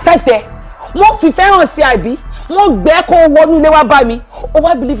mo accept ẹ? Wọ́n fìfẹ́ hàn sí àbí? Wọ́n gbẹ́ kó wọnú ilé wá bá mi. Ó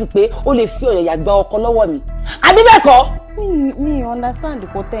wá believe pé ó lè fi ọ̀yàyà gba ọkọ lọ́wọ́ mi. Àbí bẹ́ẹ̀ kọ́? Mi understand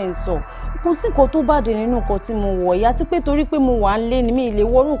kò tẹ́ ń sọ. Kò sí nǹkan tó bàdé nínú nǹkan tí mo wọ̀ yìí àti pé torí pé mo wà ń lé ni mi lè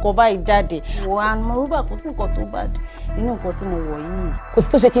wọ́rùn nǹkan báyìí jáde. Moreover kò sí nǹkan tó bàdé nínú nǹkan tí mo wọ̀ yìí. Kò sí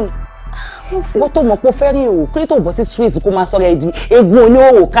tó ṣe kí ni? Wọ́n tó mọ̀ pé ó fẹ́ rí òwò kí ló tó bọ́ sí street kó máa sọ̀rọ̀ ẹ̀ di egun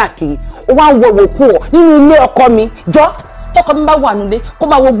oníhòòhò káàkiri. Ó wá ń wo òwò kú ọ nínú ilé ọkọ mi. Jọ́ tọkọ mi bá wà nílé kó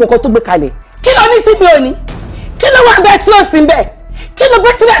máa wo gbogbo nǹkan tó gbé kalẹ̀. Kí ló ní sí mi ò ní? Kí ló wà bẹ́ẹ̀ tí ó sì ń bẹ̀? Kí ló gbé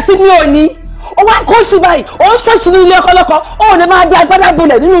síbẹ̀ sí mi ò ní? Ó wá ń kó sí báyìí, ó ń ṣọ́ọ̀ṣì ní ilé ọkọ lọ́kọ, ó lè máa di agbádá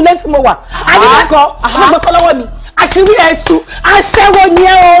bolẹ̀ nínú ilé tí mo wà. Àdìbẹ́kọ̀ ọmọ gbọ́kọ́ lọ́wọ́ mi, àṣírí ẹ̀ tú, aṣẹ́wó ni ẹ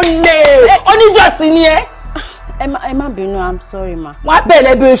ò lè, onídọ̀tí ni ẹ. Ẹ má bínú, I'm sorry ma. Wọ́n á bẹ̀rẹ̀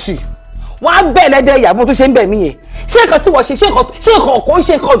lẹ́bí oṣù, wọ́n á bẹ̀rẹ̀ lẹ́bí ẹ̀yà bó tó ṣe ń bẹ̀ mí yẹn. Ṣé nǹkan tí wọ́n ṣe, ṣé nǹkan ọkọ̀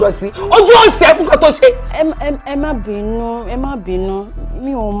ṣe nǹkan ọ̀dọ̀ sí, ojú ọ̀sẹ̀ fún kan tó ṣe. Ẹ má bínú,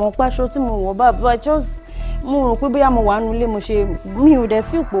 mi ò mọ̀ páṣọ tí mo wọ̀ bá just mo rò pé bóyá mo wà nínú ilé mo ṣe mi ò dẹ̀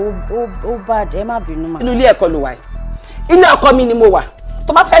feel pé ó bad ẹ má bínú ma. Inú ilé ẹ̀kọ́ ló wà yìí, ilé ọkọ mi ni mo wà,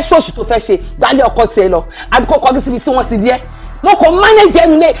 tó bá fẹ́ ṣòṣì tó fẹ́ ṣe gbálẹ̀ ọkọ tiẹ̀ lọ àbí kó kọjú síbi tí wọ́n ti díẹ̀ mo kò manage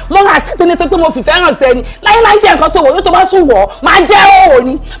ẹnu lé mo rà sí ní tó pé mo fìfẹ́ hàn sẹ́ni láyé jẹ́ nǹkan tó wọ̀ yóò tó bá tún wọ̀ máa jẹ́ òwò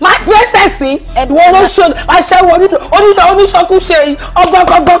ni máa fi ẹsẹ̀ sí ìwọ olóṣò aṣẹ́wó oníṣọ́kúṣe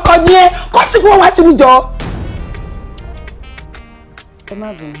ọgbọ́kọ̀gbọ́kọ̀ ni ẹ kọ́ sí kí wọ́n wá tún mi jọ. Ẹ má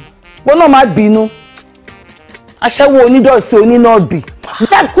bínú. Wọ́n náà má bínú aṣẹ́wó onídọ̀tí onínàbì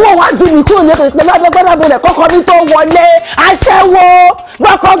kúrò wá dùn mí kúrò ní ẹ̀kọ́ pẹ̀lú agbẹ́gbẹ́dá bolẹ̀ kọ́kọ́ mi tó wọlé aṣẹ́wó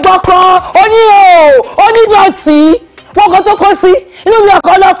gbọ́kọ̀gbọ́kọ̀ onídọ̀tí wọ́n kan tó kọ́ sí inú mi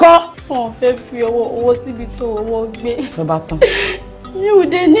ọkọ̀ lọ́kọ̀. Wọ́n fẹ́ fi owó síbi tó owó gbé. Ló bá tán. Mi ò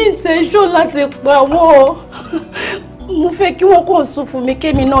dé ní intention láti pa wọ́n. Mo fẹ́ kí wọ́n kàn sún fún mi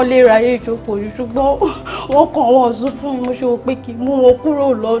kémi náà lè ráyè ìjókòó yìí ṣùgbọ́n wọ́n sún fún mi mo ṣe wò pé kí n mú wọn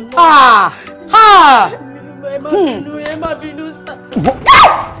kúrò lọ́nà. Ẹ má bínú sá.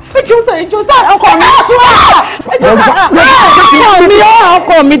 Ẹjọ́ sá ọkọ mi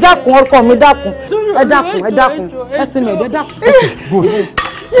ọkọ mi dákun ẹ dákun ẹ sinmi ẹ̀dẹ́ dákun.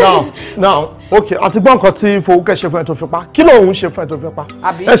 now okay àti gbọ́ nǹkan tí Fowókẹ́ ṣe fún ẹ tó fi pa kí lóun ṣe fún ẹ tó fi pa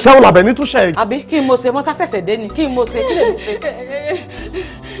ẹ ṣẹ́wọ́n làbẹ̀ ní túṣẹ́ yìí. Àbí kí n mo ṣe mo sásẹ̀sẹ̀ dé ni kí n mo ṣe kí lè mo ṣe.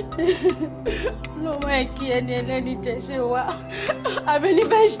 Lọ́wọ́ ẹ̀ kí ẹni ẹlẹ́ni jẹ́ ṣe wá ABENI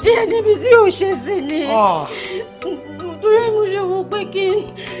bẹ́ẹ̀ ṣe ẹni bí tí yóò ṣe sí ni torí mo ṣe wò pé kí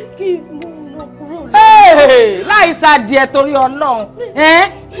n mú kúrò lọ. Láì ṣàdìẹ torí Ọlọ́run.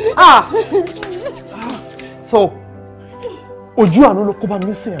 So ojú àánú ló kó bá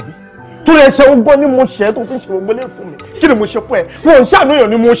mi sìn àbí tó lè ṣe ogbó ni mo ṣe tó fi ṣe gbogbo lè fún mi kí ni mo ṣe fún ẹ wọn ò ṣàánú èèyàn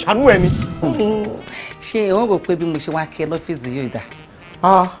ni mo ṣàánú ẹ ni. Ṣé òun rò pé bí mo ṣe wá kí ẹ lọ́fíìsì yóò dà?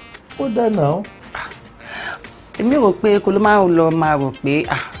 Ó dá náà. Èmi rò pé kó ló máa ń lọ máa rò pé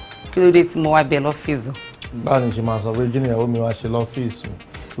kí ló dé tí mo wá bẹ lọ́fíìsì. Báwo ni ṣe máa sọ pé junior ìyàwó mi wá ṣe lọ́fíìsì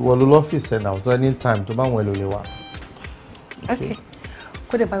ìwọ ló lọ́fíìsì ẹ̀ náà so anytime tó bá wọn èlò lè wá. Okay.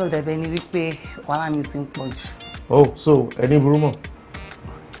 Kó dẹ̀ bá lọ dàbẹ̀ ni wípé wàhálà mi ti ń pọ̀ jù. Oh, so ẹni burú mọ̀.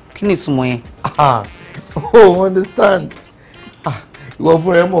 Kí ni ìtumọ̀ yẹn? Oh, understand. Ìwọ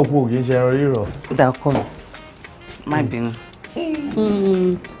fún rẹ mọ̀ pé òkè ṣe ẹran rírọ̀. Dàkọ́ má bínú.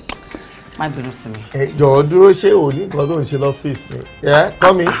 Má bínú sí mi. Jọ̀ọ́ dúró ṣé o ní nǹkan tó ń ṣe lọ́fíìsì ni?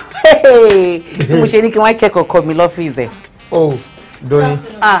 Kọ́ mi. Tí mo ṣe ní kí wọ́n kẹ́kọ̀ọ́ kọ́ mi lọ́fíìsì ẹ̀. Oh, Doyin.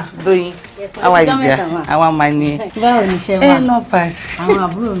 Doyin. How are you there? Àwọn máa ní. Báwo ni iṣẹ́ wà? Not bad. Àwọn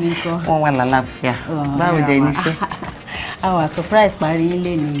àbúrò mi kọ́. Wọ́n wà lálàáfíà. Báwo dẹ̀ ní iṣẹ́? Àwọn surprise parí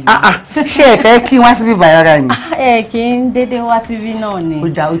ilé ni. Ṣé ẹ fẹ́ kí wá síbí bàyára ni? Ẹ kì í dédé wá síbí náà ni. Ó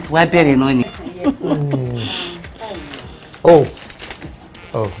dà ó ti wá bẹ̀rẹ̀ náà ni. Oh,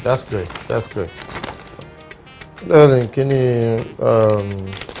 that's great. That's great. Kí ni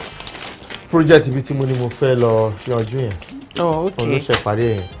project ibi tí mo ní mo fẹ́ lọ yanjú yẹn. Oh, okay. Olóṣè parí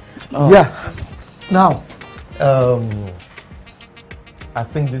yẹn. Yeah. Now, I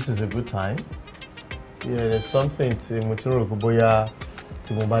think this is a good time. Yeah, there's something tí mo ti rò pé bóyá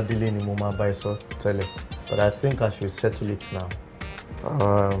tí mo bá délé ni mo máa bá ẹ sọ tẹ́lẹ̀. But I think I should settle it now.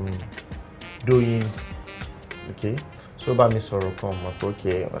 Doing, okay? So bá mi sọ̀rọ̀ kan mọ̀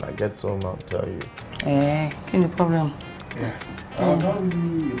okay, when I get home I'll tell you. Kí ni problem? Yeah. Not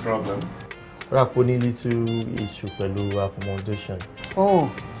really a problem. Rapo ní little issue pẹ̀lú accommodation. Oh,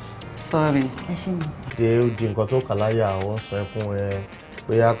 sorry. Dé ó di nǹkan tó kà láyà àwọn sọ ẹkún rẹ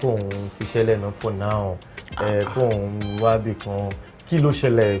bóyá kó òun fiṣẹ́ lẹ́nu for now kó òun wá bì kan kí ló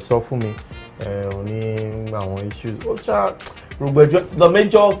ṣẹlẹ̀ sọ fún mi ò ní àwọn issues. Ó ṣá rògbẹ̀jọ́ the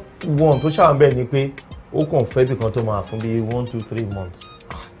major one tó ṣàwọn bẹ́ẹ̀ ni pé ó kàn fẹ́ bì kan tó máa fún bí 1, 2, 3 months.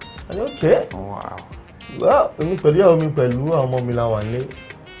 And okay. Wow. Well, èmi pẹ̀lú ìyàwó mi pẹ̀lú àwọn ọmọ mi la wà nílé.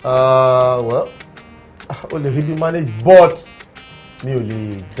 Well, o lè rí bí manage but mi ò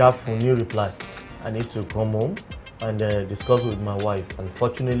lè dá fún ní reply. I need to come home and discuss with my wife.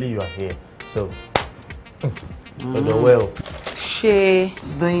 Unfortunately, you are here, so well. Ṣé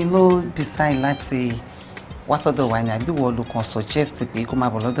Doyin ló decide láti wá sọ́dọ̀ wa ni àbí wọ́n ló kàn suggest pé kó máa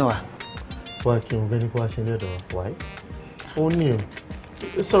bọ̀ lọ́dọ̀ wa? Wá kí n fẹ́ ní kó wá ṣe lọ́dọ̀ wa? Why? Ó ní o.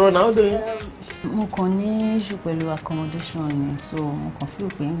 Sọ̀rọ̀ náà Doyin. Mo kàn ní issue pẹ̀lú accommodation ni, so mo kàn feel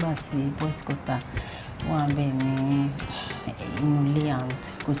pé nígbà tí boys quarter wà bẹ́ẹ̀ ní inú ilé and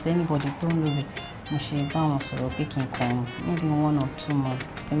kò sí anybody tó ń lò bẹ́ẹ̀, mo ṣe bá wọn sọ̀rọ̀ pé kí n kàn maybe 1 or 2 months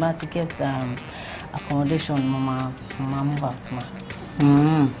tí n bá ti get accommodation mo máa move out ma.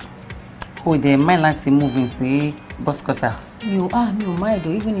 O dẹ̀ mind láti move in sí boys quarter? Mi ò mind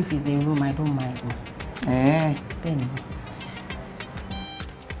o, even if it's a room I don't mind ma. Bẹ́ẹ̀ ni.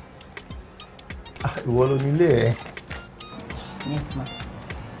 Ìwọ ló nílé ẹ. Yes ma.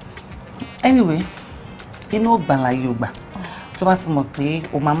 Anyway, inú ògbàlà yóò gbà tó bá sì mọ̀ pé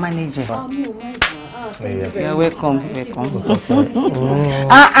o máa manage. Mi ò mind ma. You're welcome.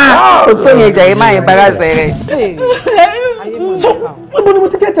 O tó yẹ jẹ́ máa embarrass rẹ̀. So, níbo ni mo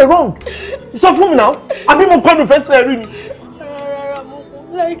ti get it wrong? Sọ fún mi náà, àbí mo kọ́ mi fẹ́ sẹ́ rí ni? Rárá, mo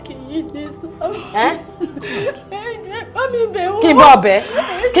kò like yìí ní sá. Kí n bọ̀ ọ̀bẹ?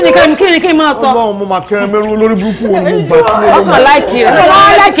 Kí ni máa sọ? Ọlọ́run mo máa kẹrin mẹ́rún lórí burúkú wo ni mo gbà sí ilé. Ọkàn láìkì rẹ̀.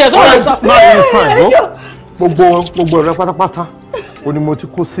 Ọkàn láìkì rẹ̀ sọ̀rọ̀ sọ. Máa ní fine lọ. Gbogbo ẹ̀rọ pátápátá o ni mo ti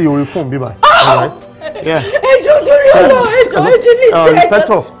kó sí orí fóònù bíbá. Ẹjọ́ torí ọlọ́ ẹjọ́ ní ìṣẹ́.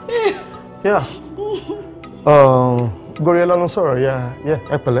 Inspector. Goriela ló sọ̀rọ̀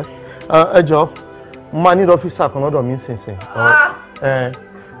ẹ pẹ̀lẹ́. Ẹ jọ̀ọ́, mo máa ní ọ́fíìsà kan lọ́dọ̀ mi nísinsìnyí.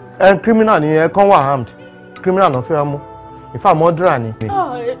 Criminal ni ẹ kàn wà armed. Criminal náà fẹ́ mú. Ìfà mọ́dúrà ni.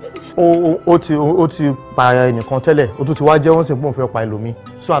 Ó ti pa ẹnìkan tẹ́lẹ̀, ó tún ti wá jẹ́ wọ́n sì gbọ́n fẹ́ pa ẹlòmíì.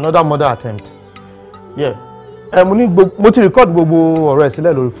 So another murder attempt. Mo ti record gbogbo ọ̀rọ̀ ẹ̀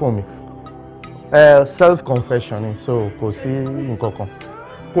sílẹ̀ lórí fóònù mi. Self confession ni, so kò sí nǹkan kan.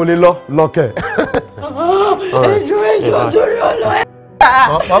 Kò lè lọ lọ́kẹ̀. Ẹjọ́ torí ọlọ́ ẹ.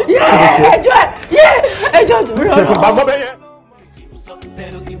 Ẹjọ́ torí ọlọ́. Ṣèkùn bá gbọ́ bẹ́yẹ.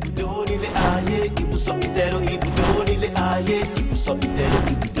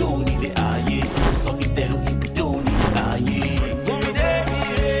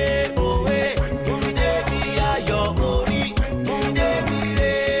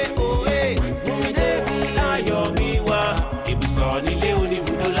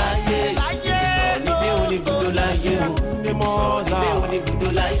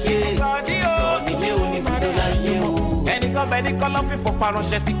 Ẹni kọ́lọ́ fífọ́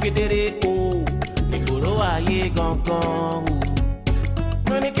faránṣẹ́ sí kedere o ìgboro ayé gangan o.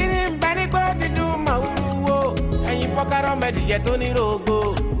 Mo ní kí ni bá ní gbọ́ dídùn màwúrú wo ẹ̀yin fọ́kárọ́ mẹ́dìyẹ tó ní rògbò.